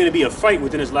that's not even going to be a fight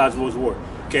within this last world's war,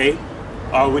 okay?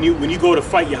 When you go to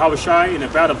fight Yahushua in the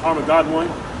battle of Armageddon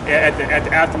at the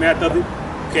aftermath of it,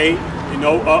 okay,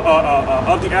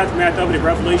 of the aftermath of it in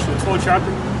Revelation the 12th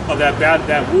chapter of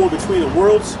that war between the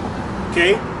worlds,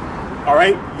 okay. All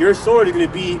right, your sword is going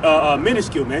to be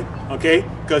minuscule, man. Okay,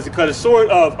 because the sword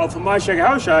of Hamashiach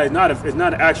Yahushua is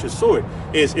not an actual sword.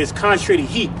 It's concentrated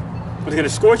heat. It's going to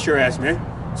scorch your ass, man.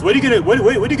 So what are you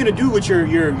gonna do with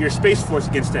your space force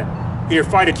against that? Your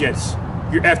fighter jets,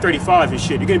 your F-35 and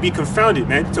shit. You're gonna be confounded,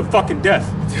 man, to fucking death.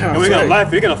 Yeah, and we're gonna laugh.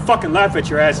 They're gonna fucking laugh at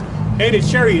your ass. And the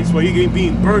chariots while you're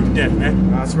being burned to death,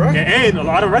 man. That's right. And a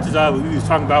lot of Ratazah we was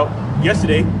talking about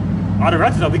yesterday. A lot of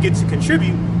Ratazah we get to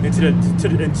contribute into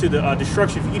the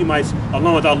destruction of Edomites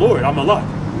along with our Lord, Allah.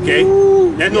 Okay,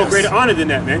 there's no greater honor than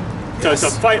that, man. To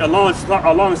fight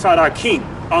alongside our King,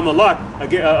 Allah,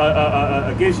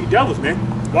 against you devils, man.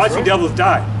 Watch you devils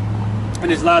die in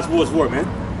this last world's war, man.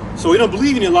 So we don't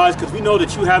believe in your lies because we know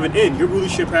that you have an end. Your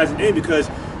rulership has an end because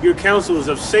your counsel is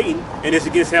of Satan and it's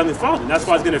against Heavenly Father. And that's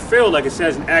why it's going to fail, like it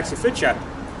says in Acts the 5th chapter.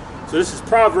 So this is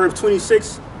Proverbs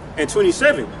 26 and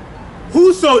 27.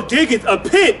 Whoso diggeth a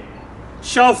pit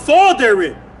shall fall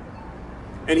therein,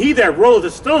 and he that rolleth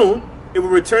a stone, it will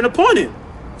return upon him.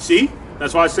 See?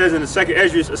 That's why it says in the second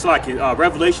Esdras, it's like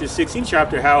Revelation 16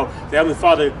 chapter, how the Heavenly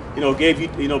Father, gave you,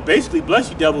 basically bless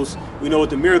you devils, with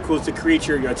the miracles to create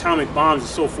your atomic bombs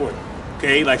and so forth.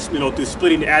 Okay, like, through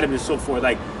splitting the atom and so forth.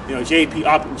 Like, J.P.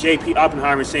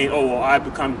 Oppenheimer saying, oh, well, I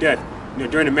become death,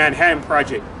 during the Manhattan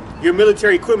Project. Your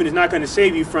military equipment is not going to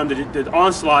save you from the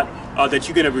onslaught that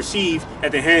you're going to receive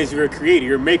at the hands of your creator,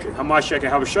 your maker, Hamashiach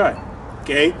Yahushua.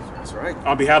 Okay? That's right.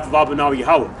 On behalf of Abunah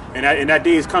Yahweh. And that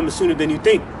day is coming sooner than you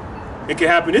think. It could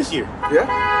happen this year.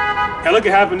 Yeah. Hell, it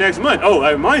could happen next month. Oh,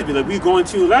 it reminds me, like, we going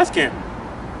to last camp.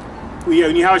 When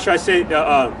Yahushua said,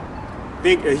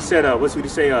 he said, what's what he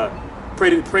say? Pray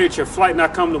that your flight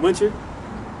not come in the winter.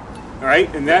 All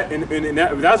right, and that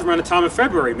was around the time of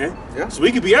February, man. Yeah. So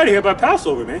we could be out of here by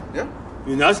Passover, man. Yeah.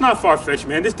 That's not far-fetched,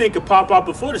 man. This thing could pop out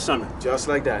before the summer. Just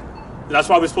like that. That's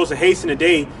why we're supposed to hasten the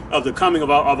day of the coming of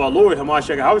our Lord,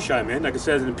 Hamashiach Yahushua, man. Like it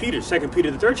says in Peter, 2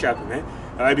 Peter, the 3rd chapter, man.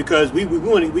 All right, because we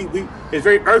it's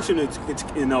very irksome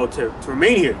to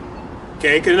remain here.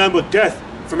 Okay, because nothing but death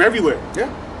from everywhere. Yeah.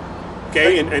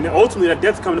 Okay, and ultimately that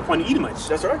death is coming upon the Edomites.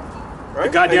 That's right. Right.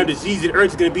 The goddamn disease of the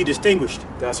earth is going to be distinguished.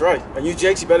 That's right. And you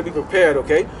Jakes, you better be prepared,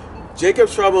 okay?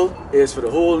 Jacob's trouble is for the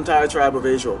whole entire tribe of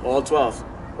Israel, all 12,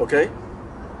 okay?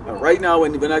 And right now,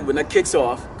 when that kicks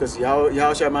off, because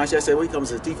Yahushua Mashiach said, when he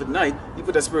comes as a thief of the night, he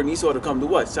put that spirit in Esau to come to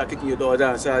what? Start kicking your door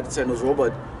down, start sending those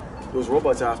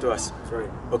robots after us. That's right.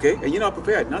 Okay? And you're not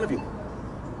prepared, none of you.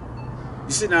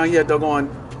 You sit down here, doggone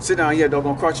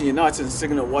crunching your nuts and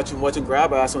sitting and watching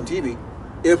grab ass on TV,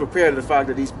 ill prepared to the fact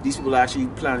that these people are actually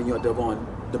planning your doggone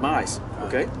demise.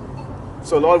 Okay?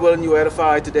 So Lord willing, you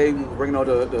edified today. We're bringing out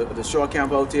the short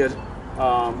camp out here,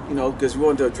 because we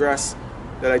wanted to address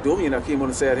that Idumean that came on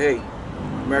and said, hey,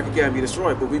 America can't be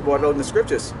destroyed, but we brought it out in the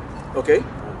scriptures. Okay?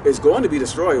 It's going to be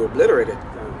destroyed or obliterated.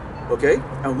 Okay?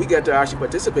 And we get to actually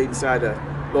participate inside that,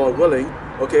 Lord willing.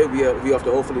 Okay? We have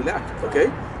to hopefully elect.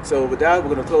 Okay? So with that,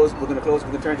 we're gonna close. We're gonna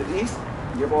turn to the east.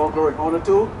 Give all glory and honor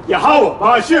to Yahweh,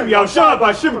 Ba'ashim, Yahushua,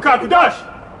 Ba'ashim,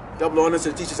 Kakudash. Double honors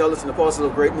to the teachers, elders, and apostles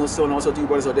of great millstone. Also to you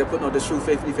brothers out there putting on this truth,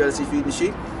 faithfully, fearlessly feeding the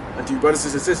sheep. And to you brothers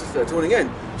and sisters that are tuning in.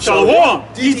 Shalom,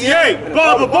 DTA,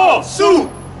 blah blah blah,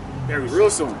 soon. Real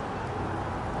soon.